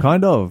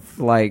about? of.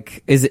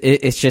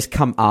 It's just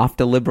come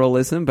after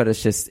liberalism, but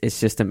it's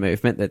just a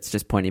movement that's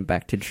just pointing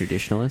back to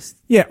traditionalists?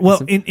 Yeah,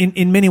 well,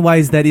 in many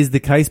ways that is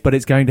the case, but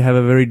it's going to have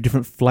a very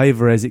different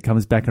flavour as it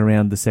comes back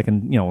around the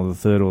second, or the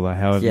third, or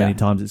however many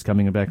times it's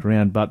coming back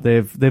around. But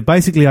they've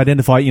basically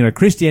identified,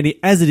 Christianity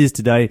as it is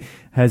today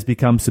has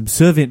become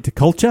subservient to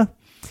culture,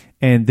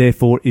 and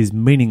therefore is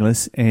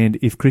meaningless. And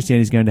if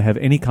Christianity is going to have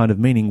any kind of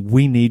meaning,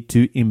 we need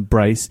to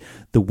embrace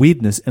the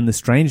weirdness and the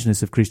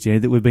strangeness of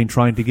Christianity that we've been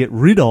trying to get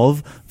rid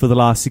of for the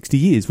last 60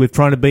 years. We've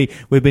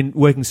been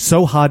working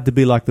so hard to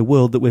be like the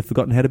world that we've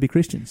forgotten how to be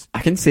Christians. I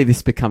can see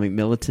this becoming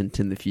militant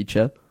in the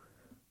future.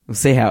 We'll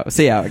see how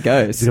it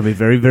goes. It's going to be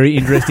very, very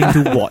interesting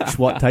to watch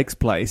what takes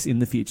place in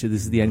the future.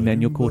 This is the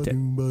Emmanuel Quartet.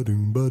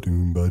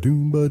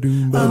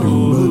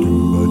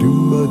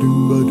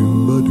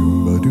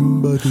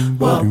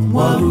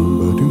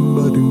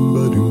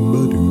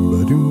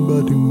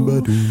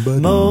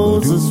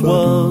 Moses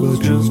was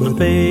just a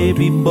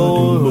baby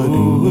boy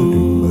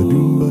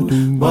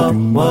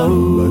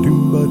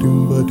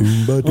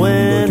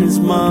when his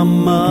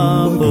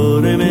mama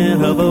put him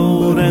in a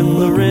boat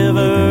and the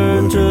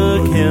river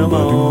took him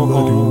home.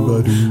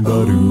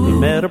 He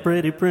met a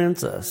pretty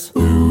princess,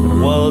 but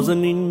it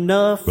wasn't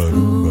enough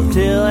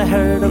till I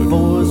heard a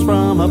voice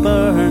from a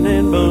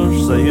burning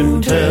bush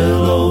saying,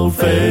 "Tell old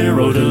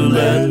Pharaoh to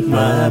let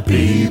my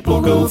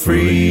people go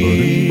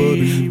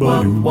free."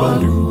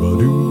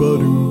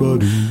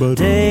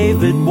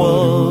 David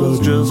was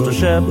just a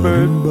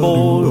shepherd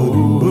boy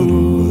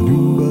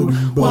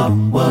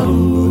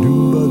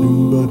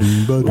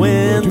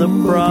when the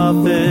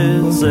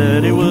prophet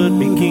said he would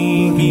be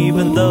king,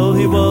 even though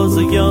he was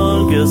the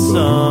youngest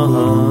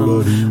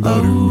son.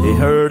 He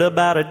heard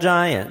about a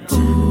giant,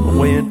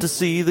 went to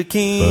see the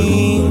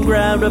king,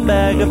 grabbed a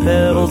bag of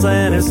petals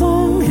and he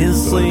sung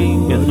his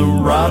sling, and the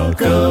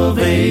rock of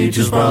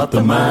ages brought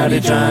the mighty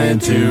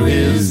giant to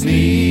his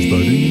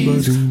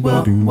knees.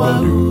 Well,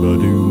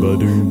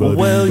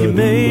 you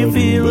may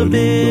feel a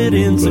bit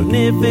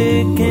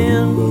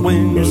insignificant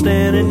when you're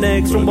standing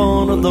next to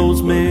one of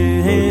those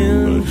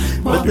men,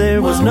 but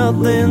there was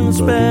nothing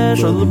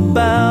special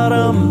about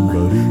them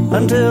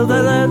until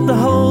they let the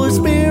Holy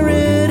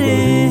Spirit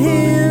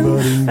in,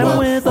 and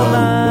with a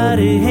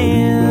mighty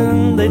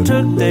hand they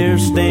took their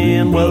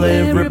stand. Well,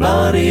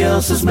 everybody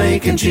else is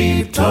making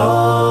cheap talk.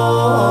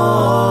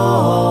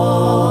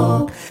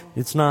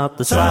 It's not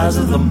the size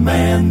of the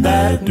man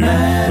that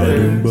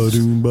matters.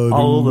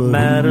 All that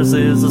matters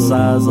is the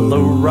size of the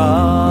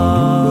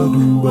rock.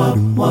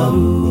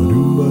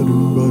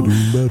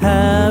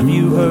 Have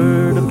you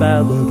heard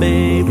about the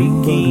baby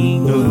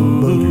king?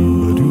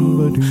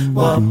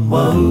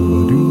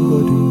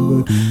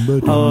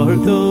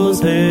 Hark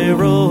those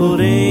herald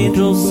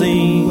angels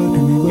sing.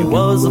 He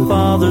was the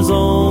Father's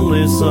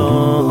only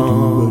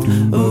son.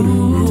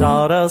 He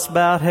taught us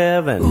about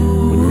heaven.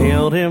 We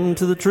nailed him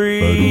to the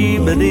tree,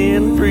 but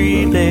in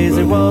 3 days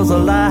he was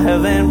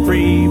alive and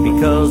free,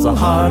 because the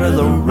heart of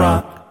the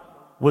rock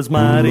was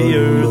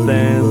mightier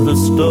than the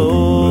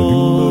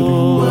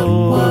stone.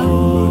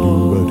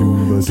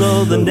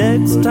 So the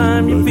next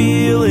time you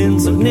feel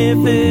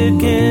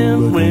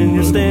insignificant when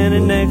you're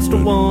standing next to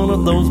one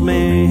of those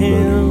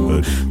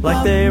men,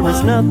 like there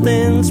is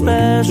nothing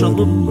special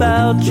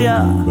about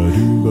ya,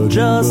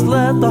 just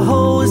let the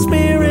Holy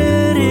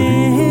Spirit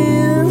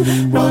in,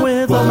 and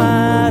with a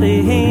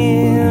mighty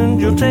hand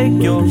you'll take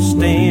your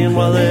stand,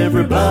 while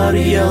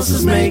everybody else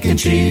is making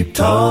cheap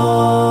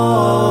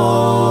talk.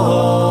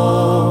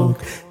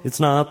 It's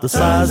not the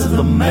size of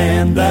the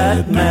man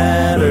that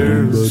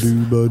matters.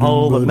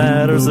 All that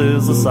matters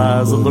is the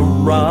size of the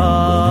rock.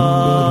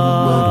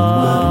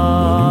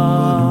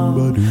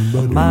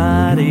 A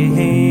mighty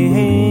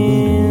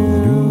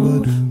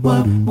hand,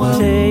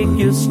 take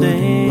your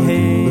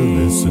stand.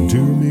 Listen to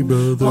me,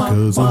 brother,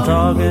 'cause I'm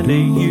talking to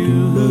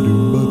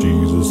you.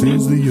 Jesus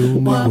is the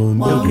only one.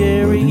 He'll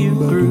carry you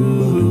through.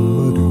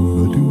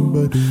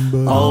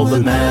 All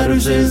that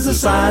matters is the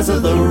size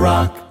of the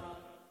rock.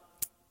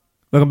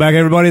 Welcome back,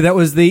 everybody. That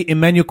was the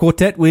Emmanuel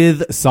Quartet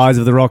with Size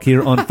of the Rock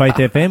here on Faith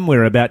FM.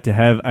 We're about to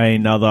have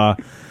another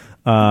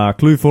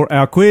clue for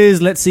our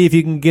quiz. Let's see if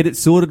you can get it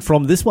sorted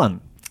from this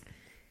one.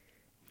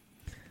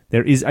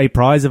 There is a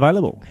prize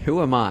available.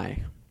 Who am I?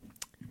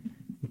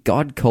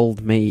 God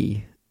called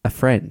me a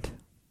friend.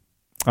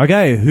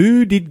 Okay,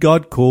 who did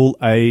God call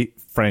a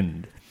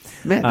friend?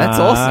 Man, that's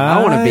awesome.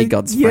 I want to be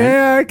God's friend.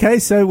 Yeah, okay,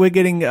 so we're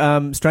getting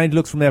strange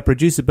looks from our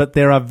producer, but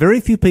there are very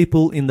few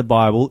people in the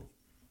Bible,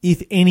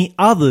 if any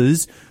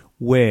others,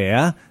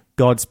 where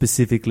God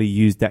specifically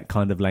used that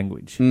kind of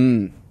language.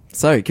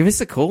 So give us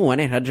a call,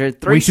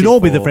 1-800-324. We should all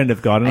be the friend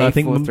of God, and I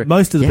think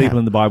most of the people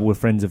in the Bible were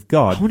friends of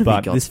God,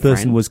 but this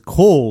person was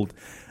called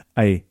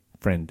a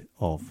friend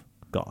of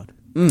God.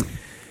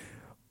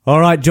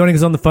 All right, joining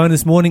us on the phone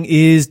this morning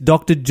is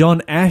Dr.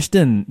 John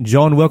Ashton.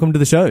 John, welcome to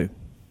the show.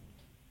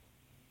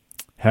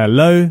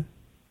 Hello.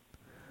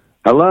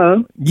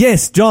 Hello?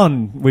 Yes,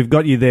 John, we've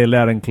got you there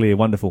loud and clear.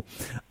 Wonderful.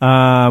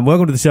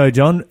 Welcome to the show,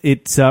 John.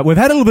 It's we've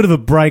had a little bit of a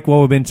break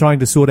while we've been trying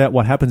to sort out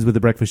what happens with the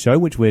breakfast show,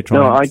 which we're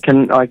trying. No,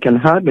 I can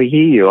hardly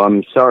hear you.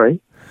 I'm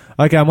sorry.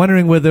 Okay, I'm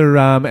wondering whether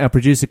our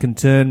producer can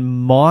turn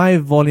my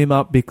volume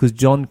up because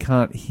John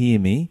can't hear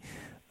me.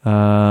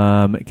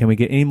 Can we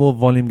get any more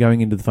volume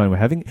going into the phone?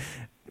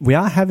 We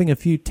are having a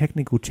few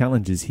technical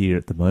challenges here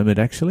at the moment,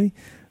 actually.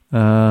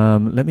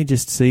 Let me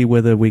just see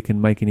whether we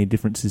can make any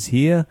differences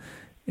here.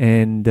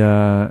 And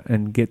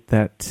get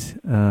that.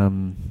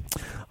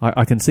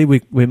 I can see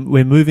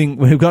we're moving.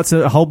 We've got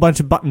a whole bunch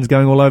of buttons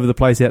going all over the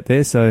place out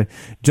there. So,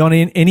 John,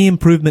 any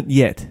improvement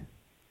yet?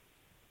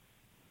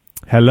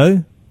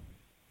 Hello?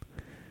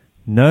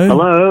 No?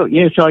 Hello?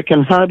 Yes, I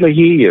can hardly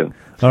hear you.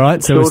 All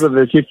right. So sort of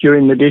as if you're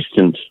in the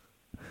distance.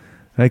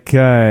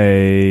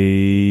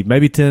 Okay,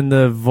 maybe turn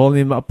the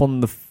volume up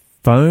on the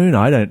phone.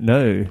 I don't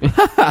know.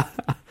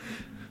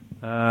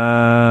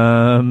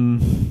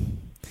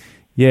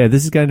 Yeah,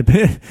 this could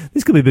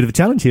be a bit of a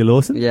challenge here,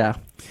 Lawson. Yeah.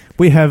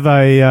 We have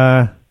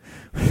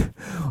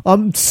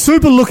I'm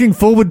super looking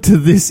forward to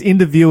this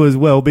interview as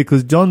well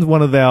because John's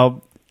one of our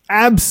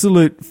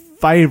absolute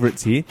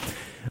favourites here.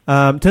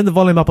 Turn the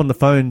volume up on the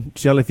phone,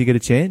 Shell, if you get a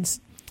chance.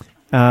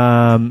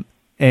 One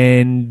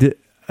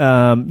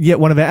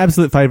of our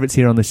absolute favourites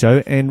here on the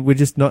show, and we're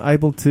just not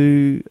able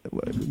to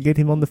get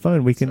him on the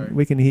phone. We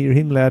can hear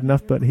him loud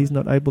enough, but he's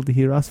not able to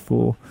hear us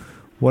for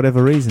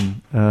whatever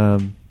reason.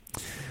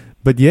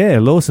 But yeah,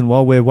 Lawson,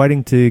 while we're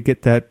waiting to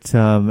get that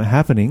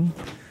happening,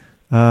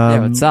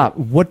 what's up?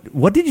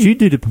 What did you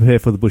do to prepare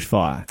for the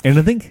bushfire?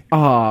 Anything?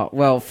 Oh,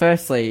 well,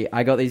 firstly,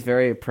 I got these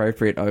very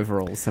appropriate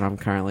overalls that I'm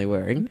currently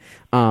wearing.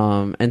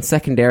 And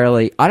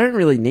secondarily, I don't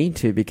really need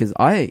to because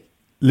I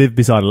live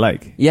beside a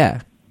lake.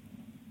 Yeah.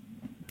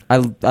 I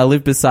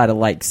live beside a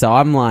lake, so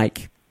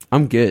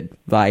I'm good.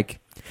 Like,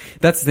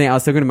 that's the thing. I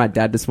was talking to my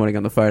dad this morning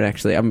on the phone,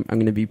 actually. I'm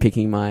going to be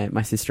picking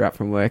my sister up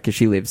from work because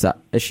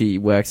she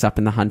works up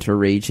in the Hunter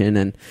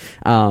region.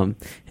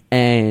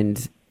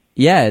 And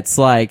yeah, it's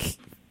like,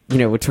 you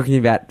know, we're talking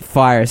about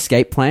fire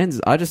escape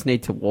plans. I just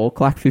need to walk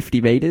like 50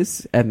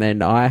 meters and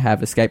then I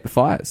have escaped the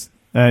fires.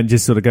 And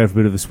just sort of go for a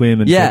bit of a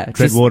swim and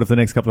tread water for the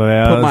next couple of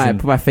hours.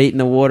 Put my feet in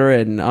the water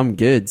and I'm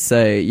good.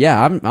 So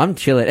yeah, I'm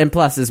chilling. And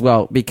plus as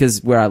well,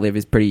 because where I live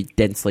is pretty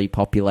densely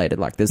populated.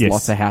 Like there's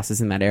lots of houses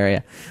in that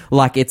area.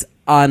 Like it's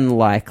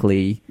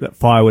unlikely that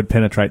fire would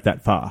penetrate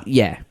that far.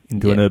 Yeah.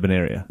 Into an urban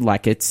area.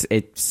 Like it's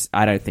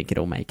I don't think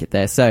it'll make it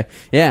there. So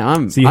yeah,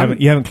 So you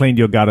haven't cleaned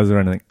your gutters or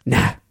anything?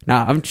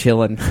 Nah, I'm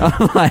chilling.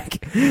 I'm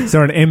like,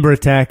 so an ember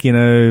attack, you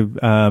know,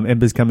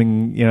 embers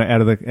coming, you know,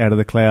 out of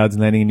the clouds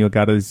and landing in your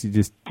gutters. You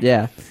just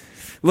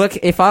Look,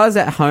 if I was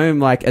at home,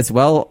 like as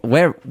well,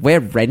 we're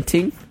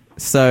renting,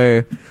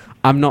 so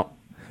I'm not.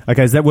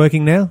 Okay, is that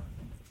working now?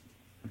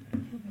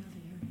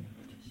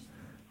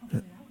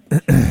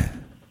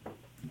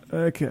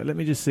 Okay, let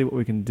me just see what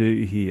we can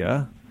do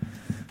here.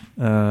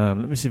 Let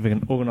me see if we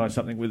can organise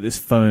something with this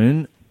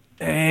phone.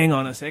 Hang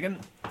on a second.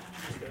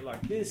 Go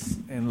like this,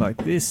 and like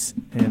this,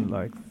 and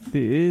like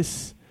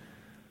this.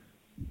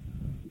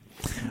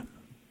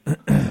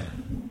 Let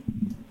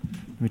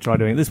me try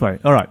doing it this way.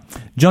 All right.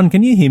 John,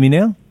 can you hear me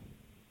now?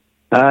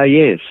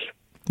 Yes.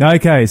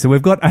 Okay, so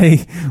we've got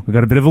a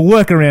bit of a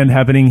workaround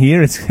happening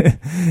here. It's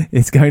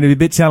going to be a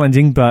bit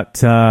challenging, but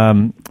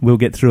we'll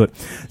get through it.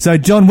 So,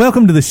 John,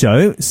 welcome to the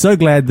show. So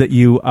glad that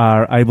you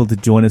are able to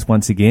join us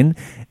once again.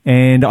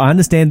 And I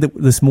understand that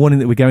this morning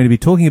that we're going to be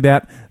talking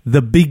about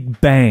the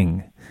Big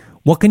Bang.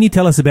 What can you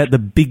tell us about the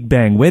Big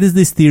Bang? Where does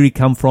this theory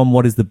come from?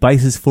 What is the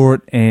basis for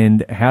it?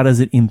 And how does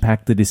it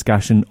impact the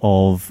discussion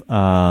of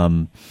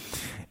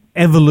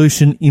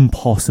evolution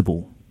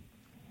impossible?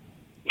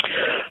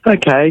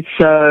 Okay,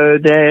 so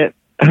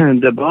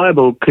the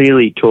Bible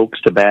clearly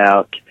talks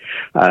about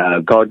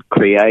God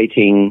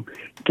creating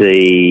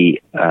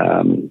the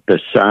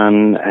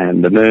sun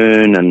and the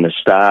moon and the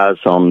stars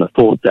on the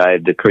fourth day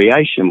of the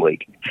creation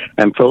week.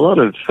 And for a lot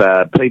of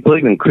people,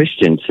 even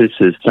Christians, this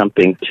is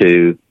something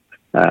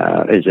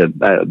is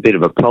a bit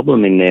of a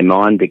problem in their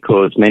mind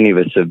because many of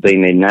us have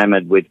been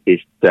enamored with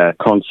this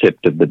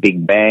concept of the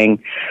Big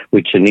Bang,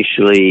 which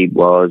initially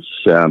was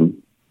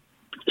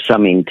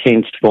some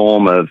intense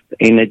form of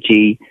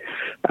energy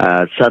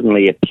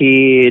suddenly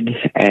appeared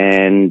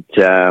and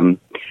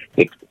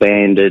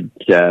expanded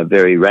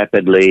very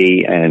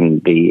rapidly,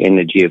 and the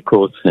energy, of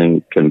course,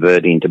 can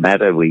convert into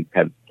matter. We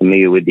have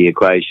familiar with the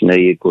equation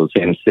E equals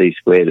mc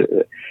squared.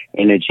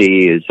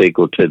 Energy is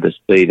equal to the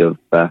speed of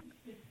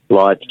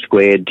light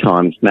squared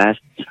times mass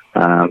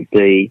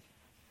d,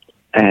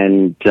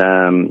 and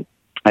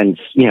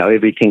you know,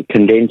 everything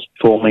condensed,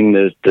 forming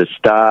the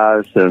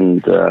stars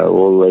and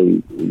all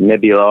the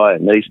nebulae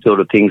and these sort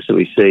of things that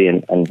we see,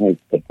 and hence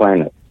the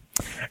planet.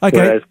 Okay.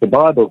 Whereas the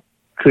Bible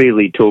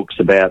clearly talks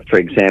about, for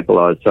example,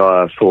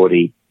 Isaiah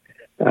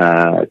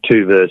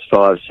 42 verse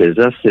 5 says,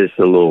 "Thus says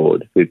the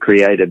Lord, who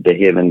created the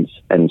heavens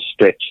and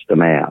stretched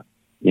them out."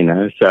 You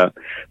know, so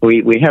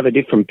we have a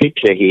different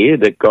picture here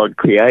that God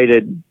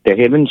created the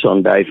heavens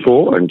on day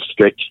 4 and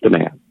stretched them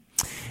out.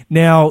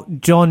 Now,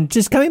 John,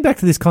 just coming back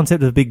to this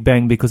concept of the Big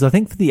Bang, because I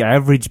think for the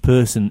average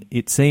person,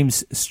 it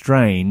seems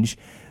strange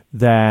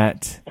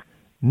that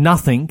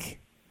nothing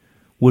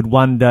would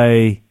one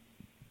day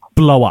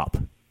blow up.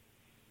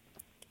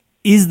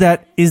 Is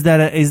that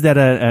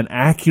an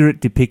accurate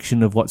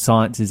depiction of what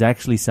science is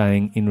actually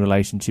saying in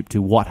relationship to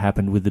what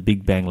happened with the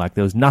Big Bang? Like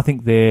there was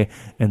nothing there,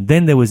 and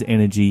then there was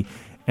energy,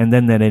 and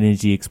then that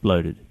energy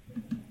exploded.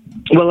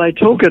 Well, they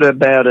talk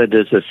about it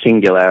as a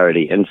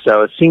singularity, and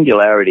so a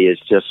singularity is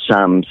just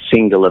some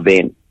single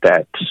event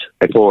that's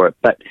for it.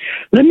 But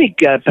let me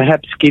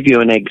perhaps give you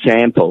an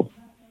example.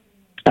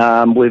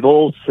 We've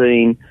all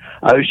seen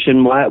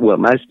ocean waves. Well,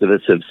 most of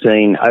us have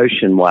seen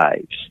ocean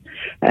waves.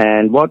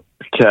 And what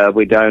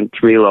we don't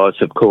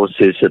realise, of course,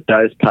 is that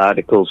those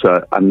particles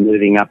are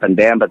moving up and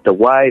down, but the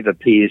wave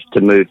appears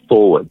to move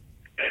forward.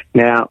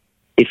 Now,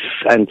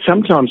 and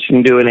sometimes you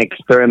can do an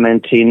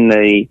experiment in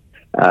the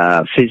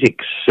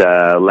physics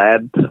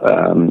lab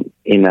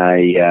in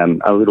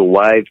a little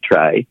wave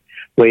tray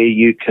where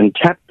you can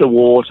tap the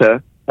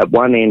water at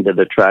one end of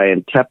the tray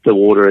and tap the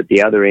water at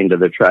the other end of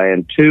the tray,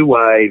 and two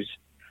waves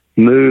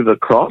move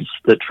across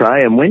the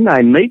tray, and when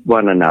they meet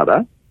one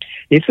another,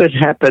 if it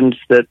happens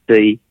that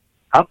the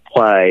up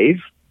wave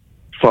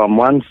from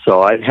one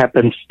side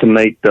happens to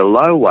meet the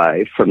low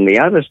wave from the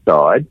other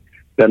side,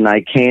 then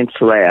they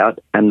cancel out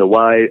and the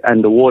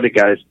water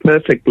goes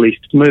perfectly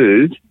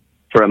smooth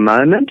for a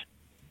moment,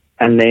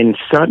 and then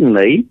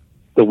suddenly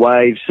the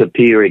waves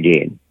appear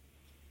again.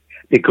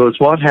 Because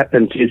what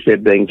happens is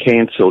they've been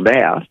cancelled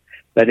out,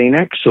 but in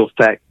actual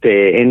fact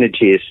their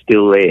energy is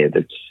still there.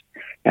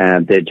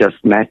 They're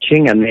just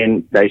matching, and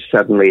then they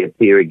suddenly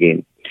appear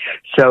again.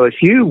 So if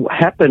you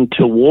happen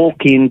to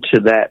walk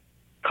into that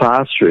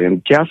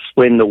classroom just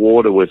when the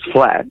water was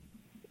flat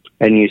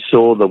and you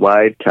saw the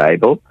wave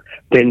table,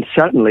 then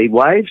suddenly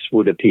waves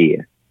would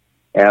appear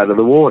out of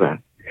the water.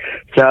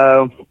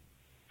 So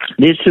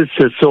this is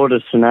the sort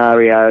of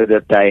scenario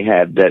that they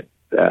have, that,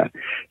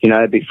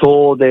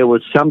 before there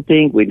was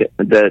something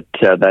that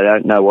they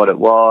don't know what it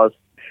was,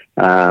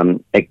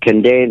 it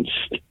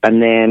condensed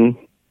and then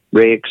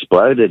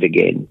re-exploded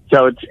again.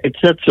 So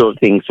it's that sort of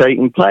thing. So you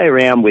can play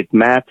around with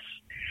maths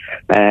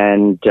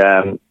and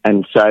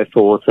so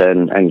forth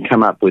and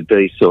come up with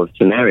these sort of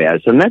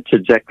scenarios. And that's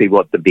exactly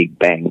what the Big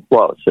Bang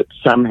was. That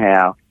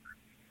somehow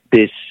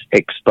this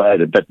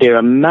exploded. But there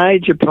are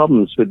major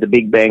problems with the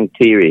Big Bang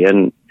theory,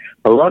 and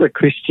a lot of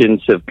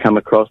Christians have come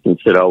across and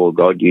said, oh, well,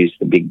 God used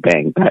the Big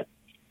Bang. But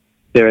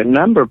there are a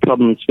number of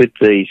problems with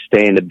the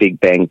standard Big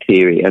Bang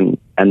theory, and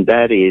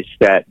that is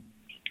that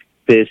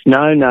there's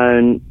no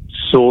known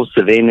source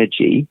of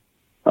energy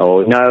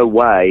or no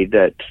way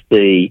that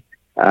the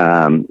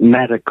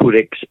matter could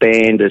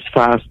expand as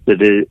fast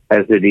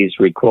as it is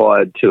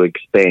required to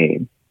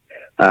expand.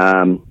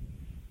 And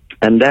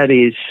that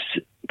is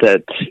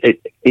that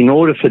in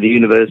order for the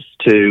universe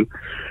to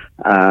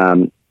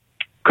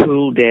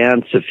cool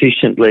down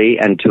sufficiently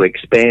and to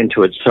expand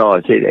to its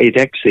size, it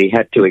actually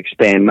had to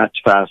expand much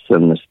faster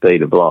than the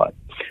speed of light.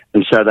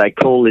 And so they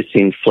call this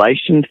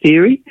inflation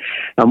theory.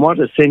 And what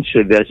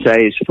essentially they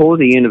say is for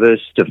the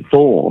universe to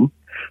form,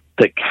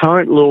 the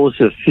current laws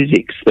of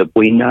physics that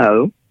we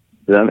know,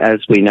 as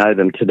we know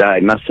them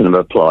today, mustn't have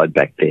applied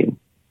back then.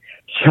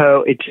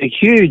 So it's a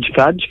huge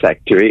fudge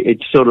factor.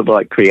 It's sort of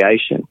like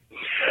creation.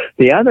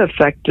 The other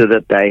factor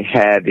that they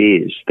have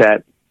is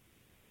that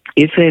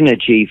if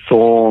energy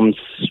forms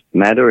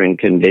matter and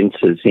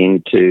condenses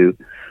into,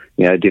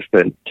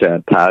 different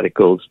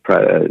particles,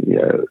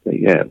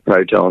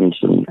 protons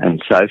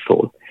and so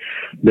forth,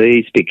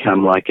 these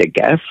become like a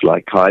gas,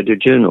 like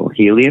hydrogen or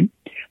helium.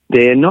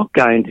 They're not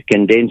going to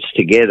condense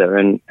together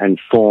and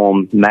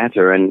form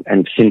matter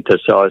and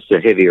synthesize the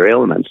heavier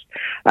elements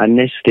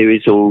unless there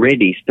is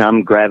already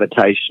some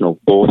gravitational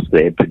force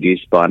there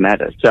produced by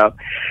matter. So,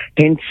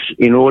 hence,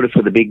 in order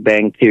for the Big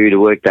Bang theory to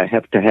work, they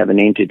have to have an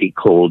entity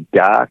called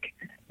dark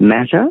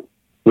matter,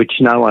 which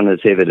no one has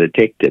ever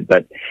detected,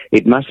 but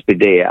it must be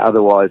there,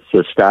 otherwise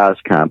the stars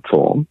can't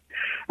form.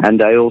 And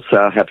they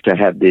also have to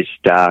have this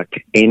dark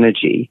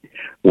energy,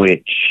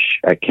 which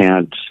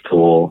accounts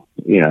for,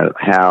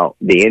 how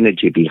the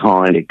energy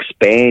behind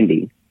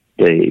expanding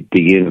the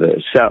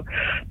universe. So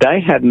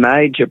they have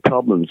major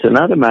problems.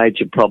 Another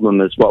major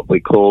problem is what we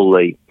call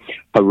the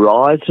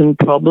horizon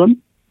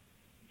problem.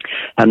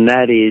 And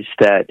that is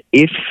that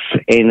if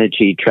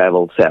energy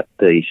travels at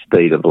the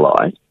speed of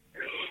light,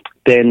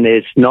 then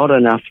there's not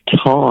enough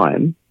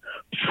time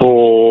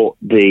for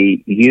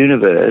the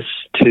universe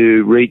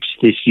to reach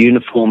this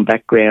uniform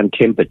background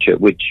temperature,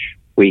 which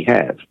we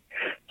have.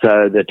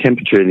 So the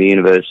temperature in the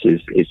universe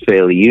is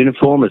fairly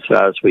uniform as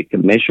far as we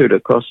can measure it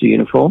across the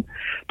uniform,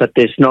 but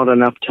there's not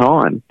enough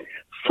time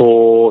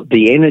for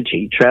the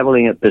energy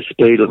travelling at the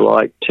speed of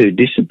light to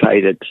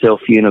dissipate itself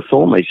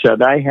uniformly. So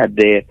they had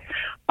their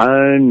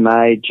own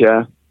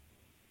major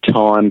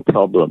time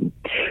problem.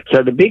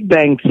 So the Big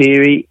Bang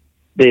theory,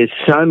 there's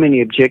so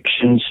many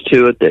objections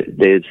to it, that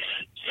there's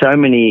so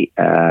many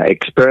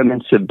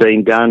experiments have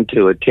been done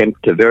to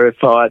attempt to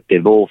verify it.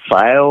 They've all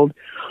failed.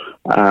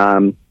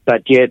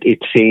 But yet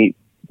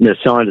the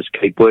scientists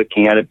keep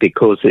working at it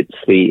because it's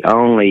the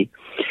only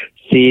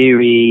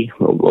theory.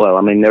 Well,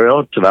 I mean, there are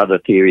lots of other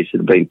theories that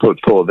have been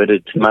put forward, but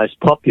it's the most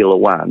popular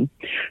one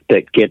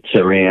that gets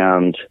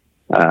around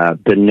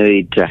the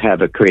need to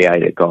have a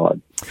creator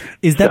God.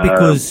 Is it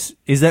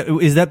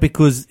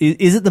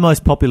the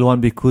most popular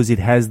one because it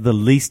has the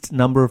least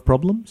number of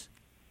problems?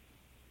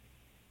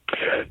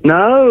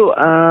 No,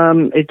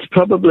 it's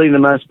probably the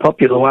most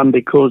popular one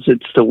because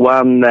it's the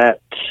one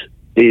that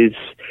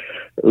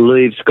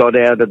leaves God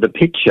out of the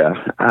picture.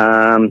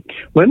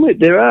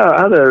 There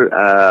are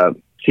other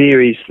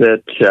theories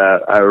that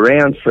are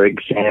around, for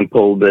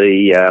example,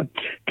 the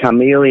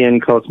Chameleon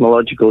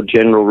cosmological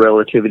general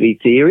relativity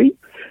theory.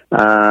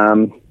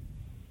 And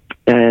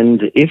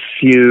if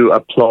you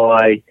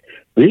apply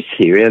this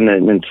theory,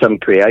 and some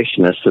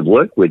creationists have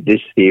worked with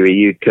this theory,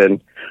 you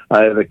can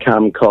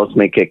overcome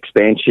cosmic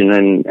expansion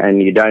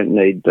and you don't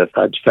need the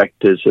fudge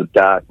factors of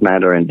dark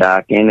matter and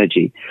dark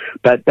energy.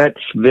 But that's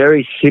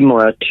very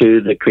similar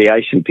to the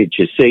creation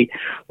picture. See,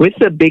 with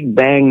the Big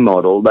Bang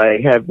model,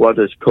 they have what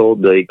is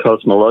called the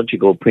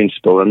cosmological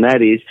principle, and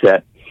that is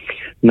that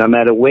no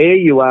matter where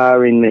you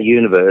are in the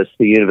universe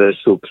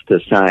looks the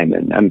same.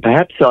 And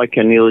perhaps I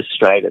can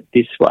illustrate it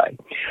this way.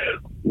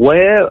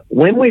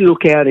 When we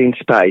look out in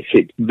space,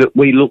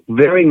 we look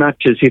very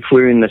much as if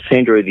we're in the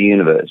centre of the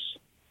universe.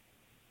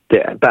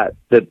 But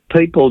the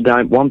people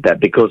don't want that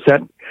because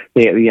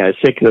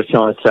secular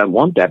science don't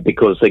want that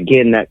because,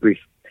 again, that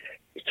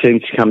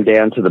seems to come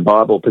down to the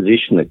Bible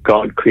position that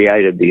God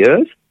created the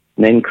earth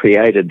and then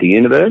created the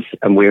universe,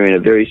 and we're in a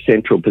very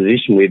central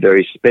position. We're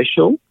very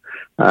special.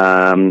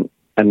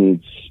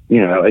 And,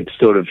 it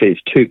sort of is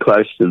too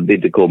close to the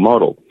biblical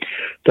model.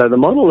 So the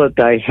model that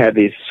they have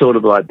is sort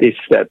of like this,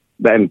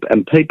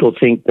 and people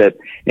think that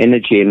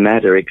energy and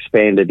matter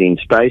expanded in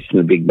space in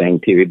the Big Bang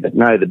Theory, but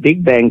no, the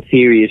Big Bang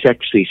Theory is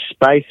actually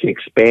space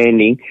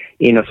expanding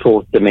in a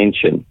fourth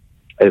dimension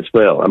as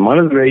well. And one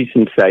of the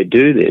reasons they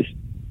do this,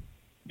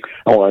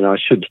 and I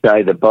should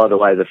say that, by the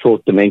way, the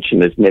fourth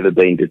dimension has never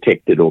been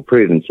detected or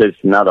proven, so it's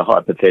another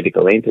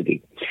hypothetical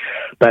entity.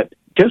 But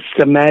just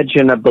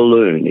imagine a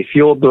balloon. If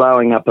you're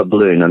blowing up a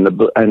balloon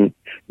and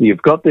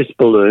you've got this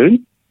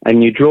balloon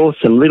and you draw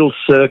some little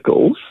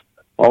circles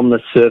on the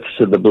surface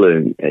of the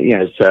balloon,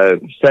 so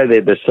say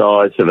they're the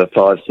size of a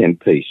 5-cent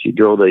piece. You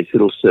draw these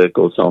little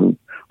circles on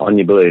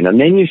your balloon, and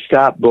then you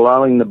start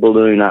blowing the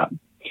balloon up.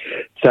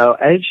 So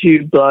as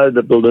you blow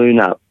the balloon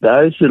up,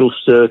 those little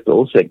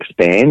circles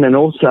expand, and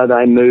also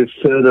they move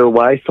further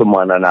away from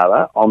one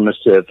another on the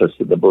surface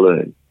of the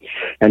balloon.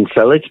 And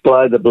so let's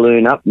blow the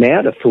balloon up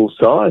now to full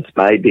size,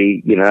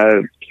 maybe,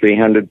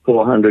 300,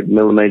 400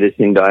 millimetres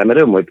in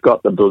diameter, and we've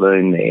got the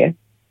balloon there,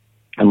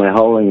 and we're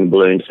holding the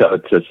balloon so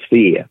it's a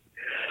sphere.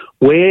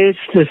 Where's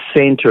the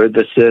centre of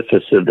the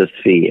surface of the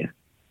sphere?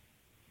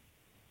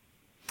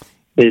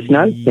 There's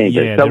no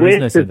centre. Yeah, so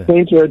where's the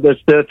centre of the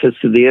surface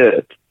of the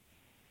Earth?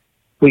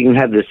 We can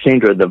have the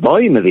centre of the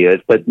volume of the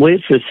Earth, but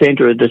where's the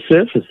centre of the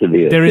surface of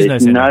the Earth?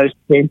 There's no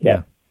centre.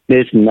 Yeah.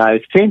 There's no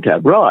centre,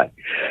 right.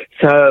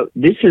 So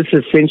this is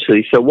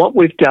essentially, so what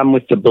we've done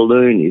with the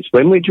balloon is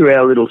when we drew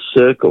our little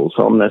circles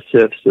on the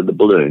surface of the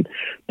balloon,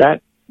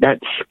 that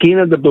skin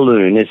of the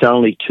balloon is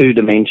only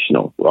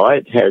two-dimensional,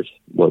 right? It has,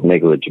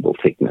 negligible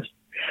thickness.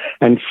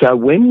 And so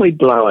when we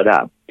blow it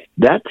up,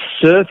 that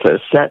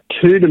surface, that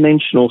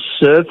two-dimensional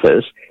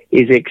surface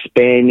is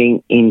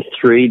expanding in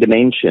 3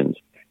 dimensions.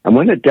 And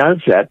when it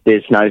does that,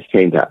 there's no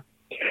centre.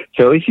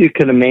 So if you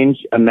can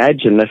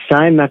imagine, the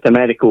same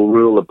mathematical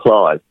rule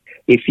applies.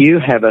 If you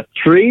have a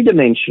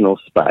 3-dimensional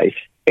space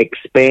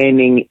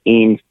expanding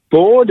in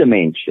 4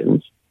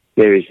 dimensions,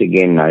 there is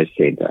again no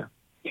centre.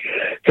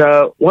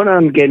 So what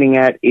I'm getting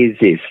at is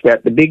this,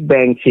 that the Big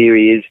Bang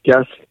Theory is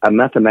just a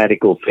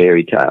mathematical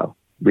fairy tale,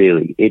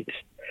 really.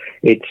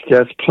 It's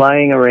just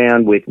playing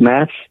around with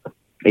maths.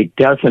 It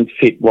doesn't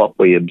fit what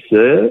we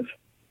observe.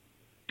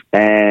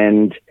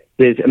 And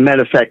there's a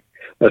matter of fact,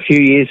 a few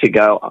years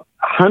ago,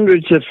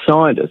 hundreds of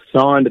scientists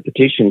signed a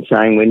petition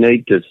saying we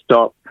need to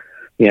stop,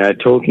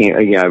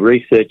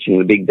 researching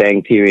the Big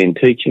Bang Theory and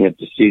teaching it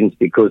to students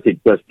because it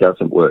just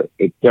doesn't work.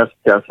 It just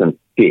doesn't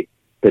fit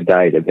the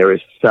data. There are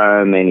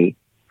so many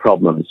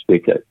problems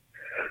with it.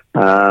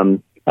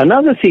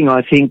 Another thing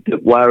I think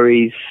that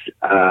worries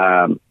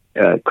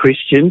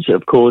Christians,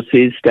 of course,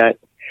 is that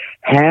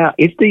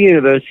if the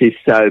universe is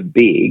so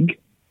big,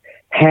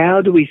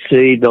 how do we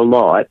see the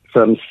light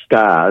from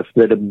stars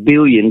that are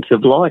billions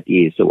of light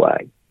years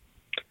away?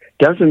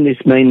 Doesn't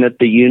this mean that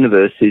the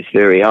universe is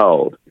very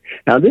old?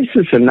 Now, this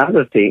is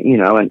another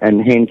thing,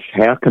 and hence,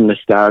 how can the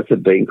stars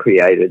have been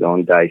created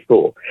on day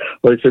 4?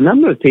 Well, there's a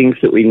number of things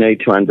that we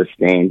need to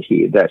understand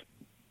here that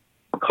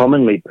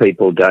commonly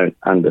people don't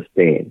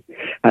understand.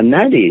 And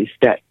that is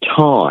that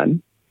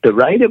time, the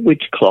rate at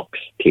which clocks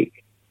tick,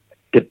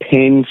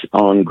 depends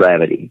on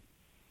gravity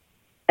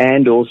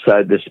and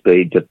also the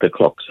speed that the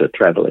clocks are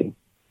travelling.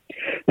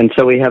 And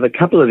so we have a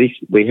couple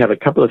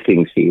of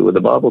things here where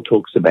the Bible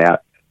talks about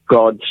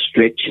God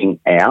stretching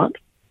out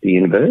the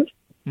universe.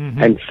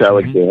 Mm-hmm. And so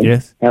again,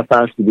 yes. How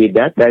fast he did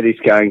that is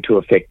going to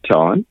affect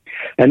time.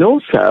 And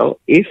also,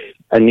 if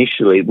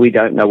initially we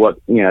don't know what,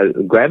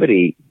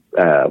 gravity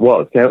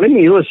was. Now, let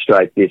me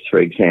illustrate this, for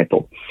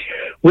example.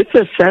 With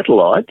the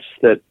satellites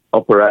that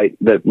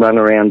run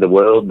around the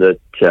world that,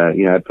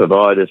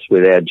 provide us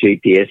with our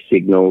GPS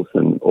signals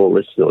and all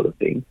this sort of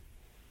thing,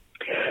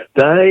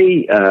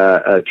 they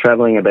are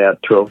travelling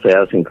about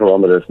 12,000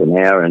 kilometres an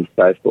hour and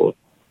so forth.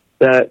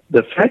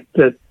 The fact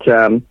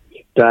that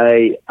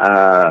they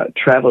are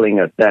travelling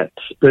at that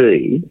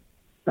speed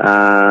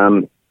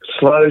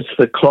slows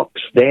the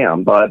clocks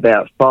down by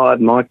about 5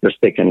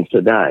 microseconds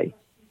a day.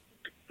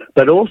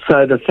 But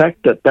also the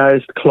fact that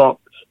those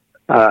clocks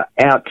are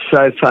out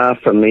so far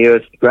from the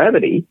Earth's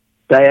gravity,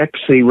 they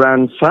actually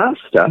run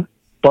faster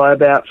by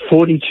about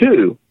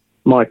 42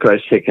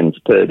 microseconds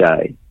per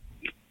day.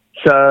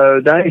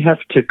 So they have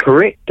to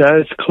correct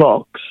those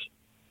clocks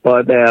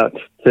by about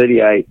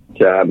 38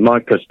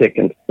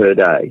 microseconds per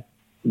day.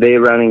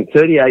 They're running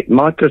 38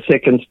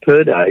 microseconds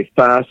per day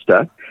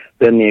faster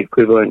than the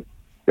equivalent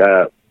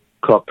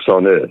clocks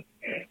on Earth.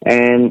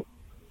 And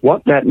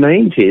what that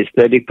means is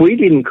that if we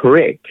didn't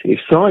correct, if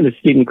scientists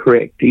didn't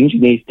correct, the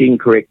engineers didn't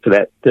correct for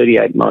that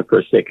 38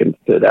 microseconds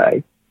per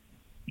day,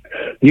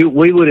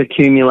 we would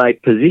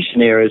accumulate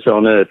position errors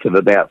on Earth of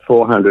about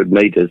 400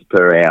 metres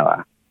per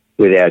hour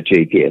with our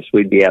GPS.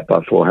 We'd be out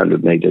by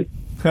 400 metres.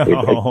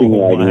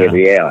 Accumulating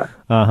every hour.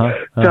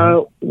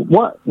 So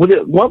what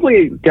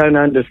we're going to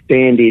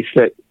understand is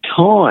that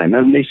time,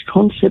 and this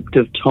concept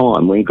of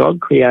time when God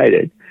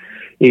created,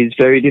 is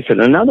very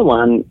different. Another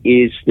one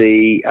is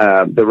the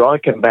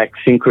Reichenbach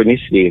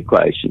synchronicity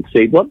equation.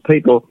 See, what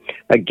people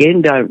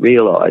again don't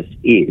realise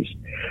is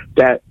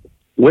that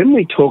when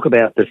we talk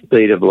about the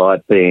speed of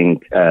light being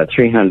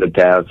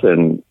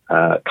 300,000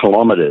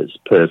 kilometres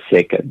per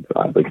second,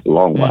 right, which is a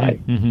long way,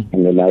 and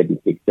then maybe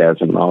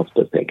 6,000 miles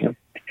per second,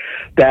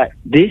 that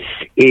this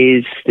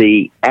is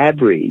the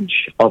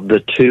average of the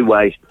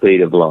two-way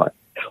speed of light.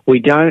 We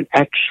don't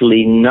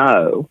actually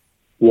know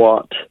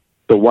what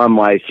the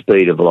one-way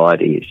speed of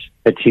light is.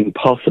 It's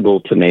impossible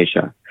to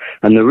measure.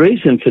 And the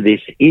reason for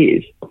this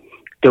is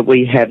that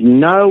we have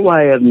no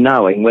way of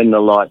knowing when the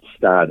light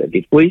started.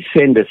 If we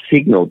send a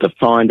signal to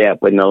find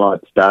out when the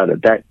light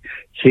started, that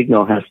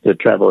signal has to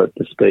travel at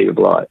the speed of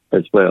light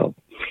as well.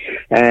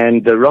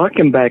 And the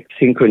Reichenbach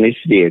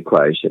synchronicity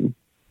equation,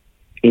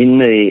 in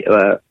the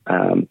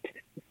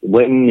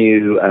when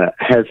you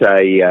has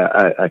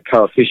a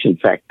coefficient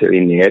factor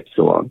in the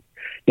epsilon.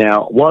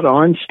 Now, what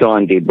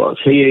Einstein did was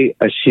he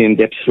assumed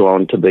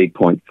epsilon to be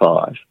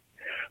 0.5,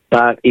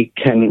 but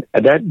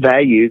that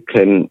value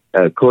can,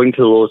 according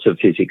to the laws of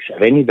physics,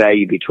 have any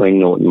value between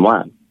 0 and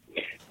 1.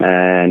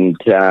 And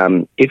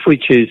if we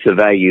choose the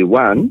value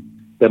 1,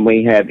 then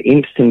we have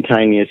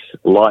instantaneous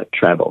light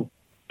travel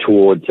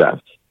towards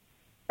us,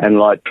 and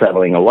light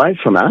travelling away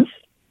from us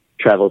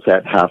travels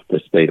at half the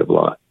speed of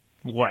light.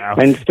 Wow.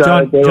 And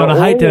so John,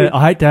 I hate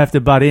to have to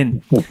butt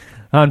in.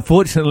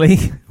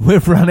 Unfortunately,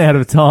 we've run out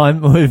of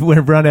time.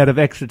 We've run out of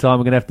extra time.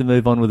 We're going to have to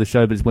move on with the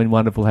show, but it's been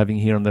wonderful having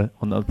you here on the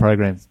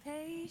program.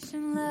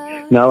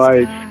 No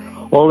worries.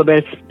 All the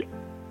best.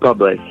 God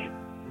bless.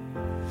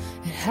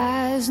 It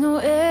has no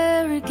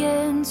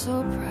arrogance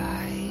or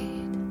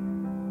pride.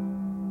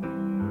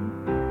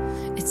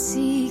 It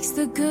seeks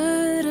the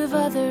good of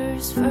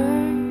others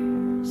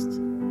first.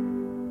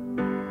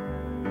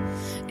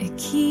 It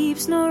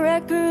keeps no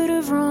record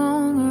of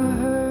wrong or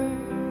hurt.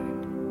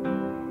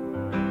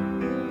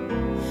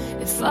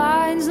 It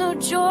finds no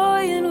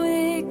joy in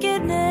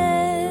wickedness,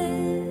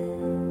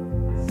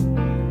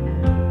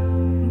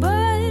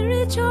 but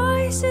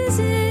rejoices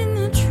in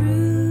the truth.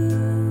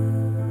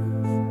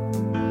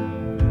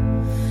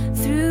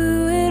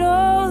 Through it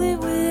all it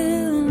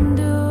will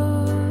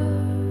endure.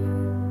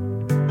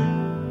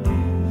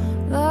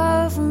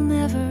 Love will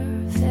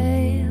never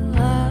fail.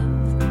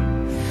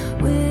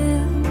 Love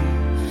will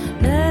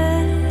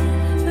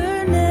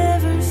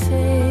never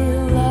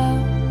fail.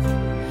 Love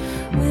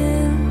will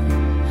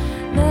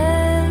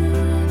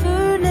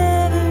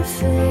never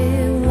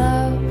fail.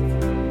 Love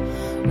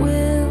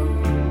will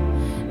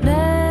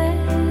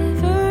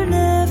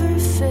never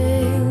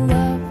fail.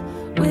 Love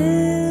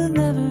will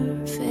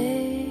never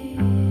fail.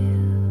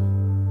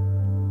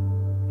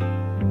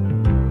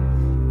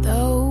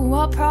 Though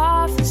all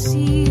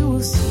prophecy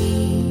will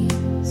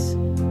cease,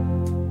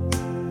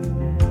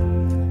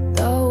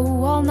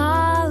 though all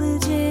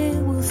knowledge it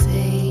will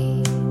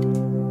fade,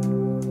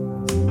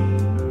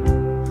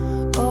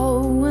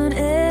 oh, an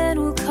end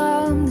will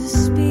come to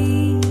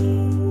speech.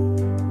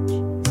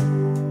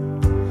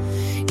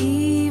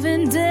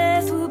 Even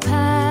death will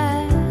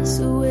pass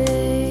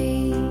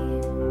away.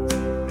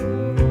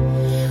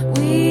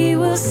 We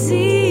will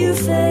see you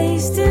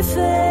face to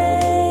face,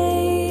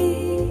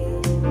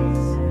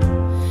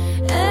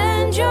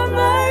 and your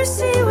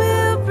mercy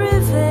will bring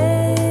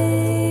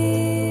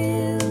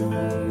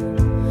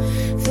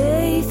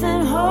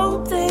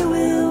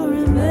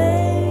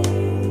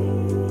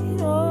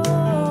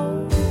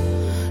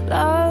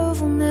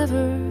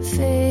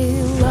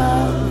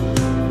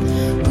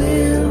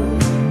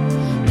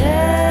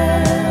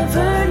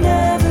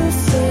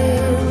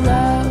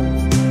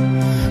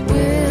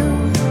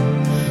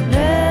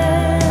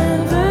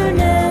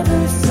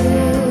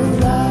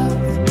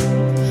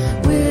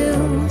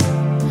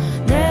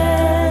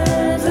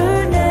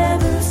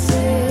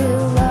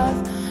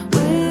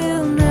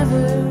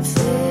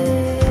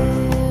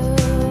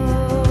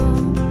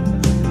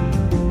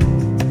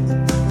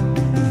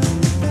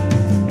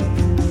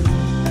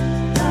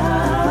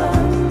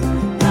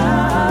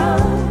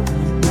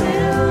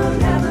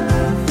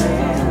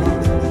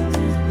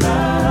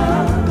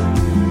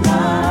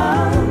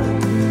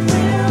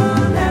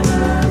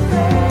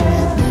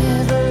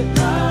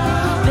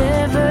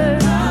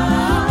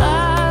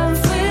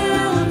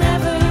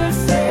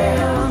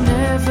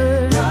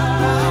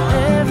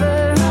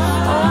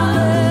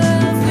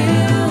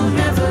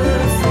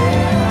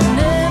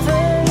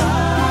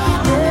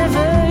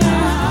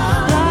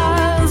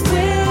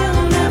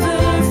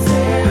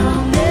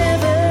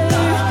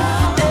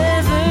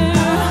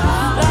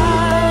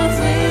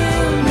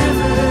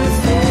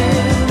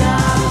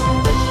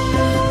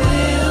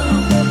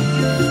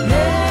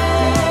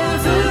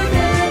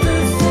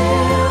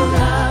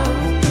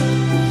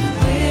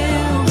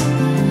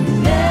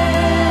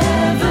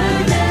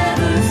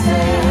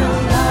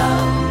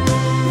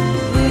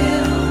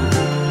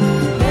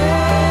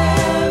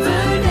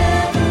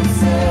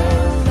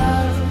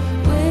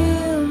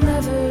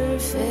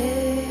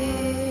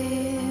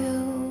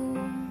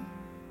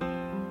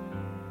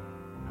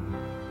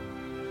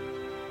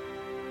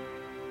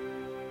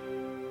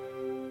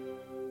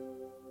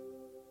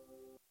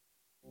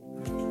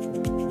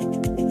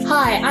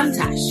Hi, I'm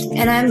Tash.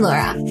 And I'm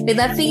Laura. We'd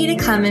love for you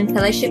to come and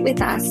fellowship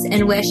with us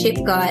and worship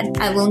God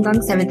at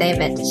Wollongong Seventh-day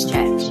Adventist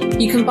Church.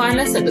 You can find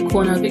us at the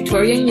corner of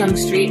Victoria and Young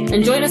Street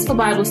and join us for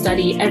Bible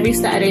study every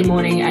Saturday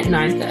morning at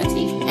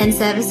 9:30. And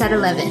service at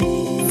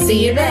 11.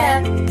 See you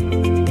there!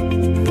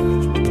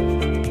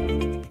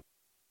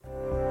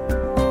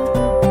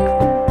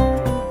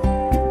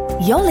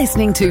 You're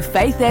listening to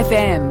Faith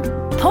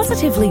FM,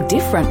 positively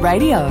different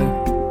radio.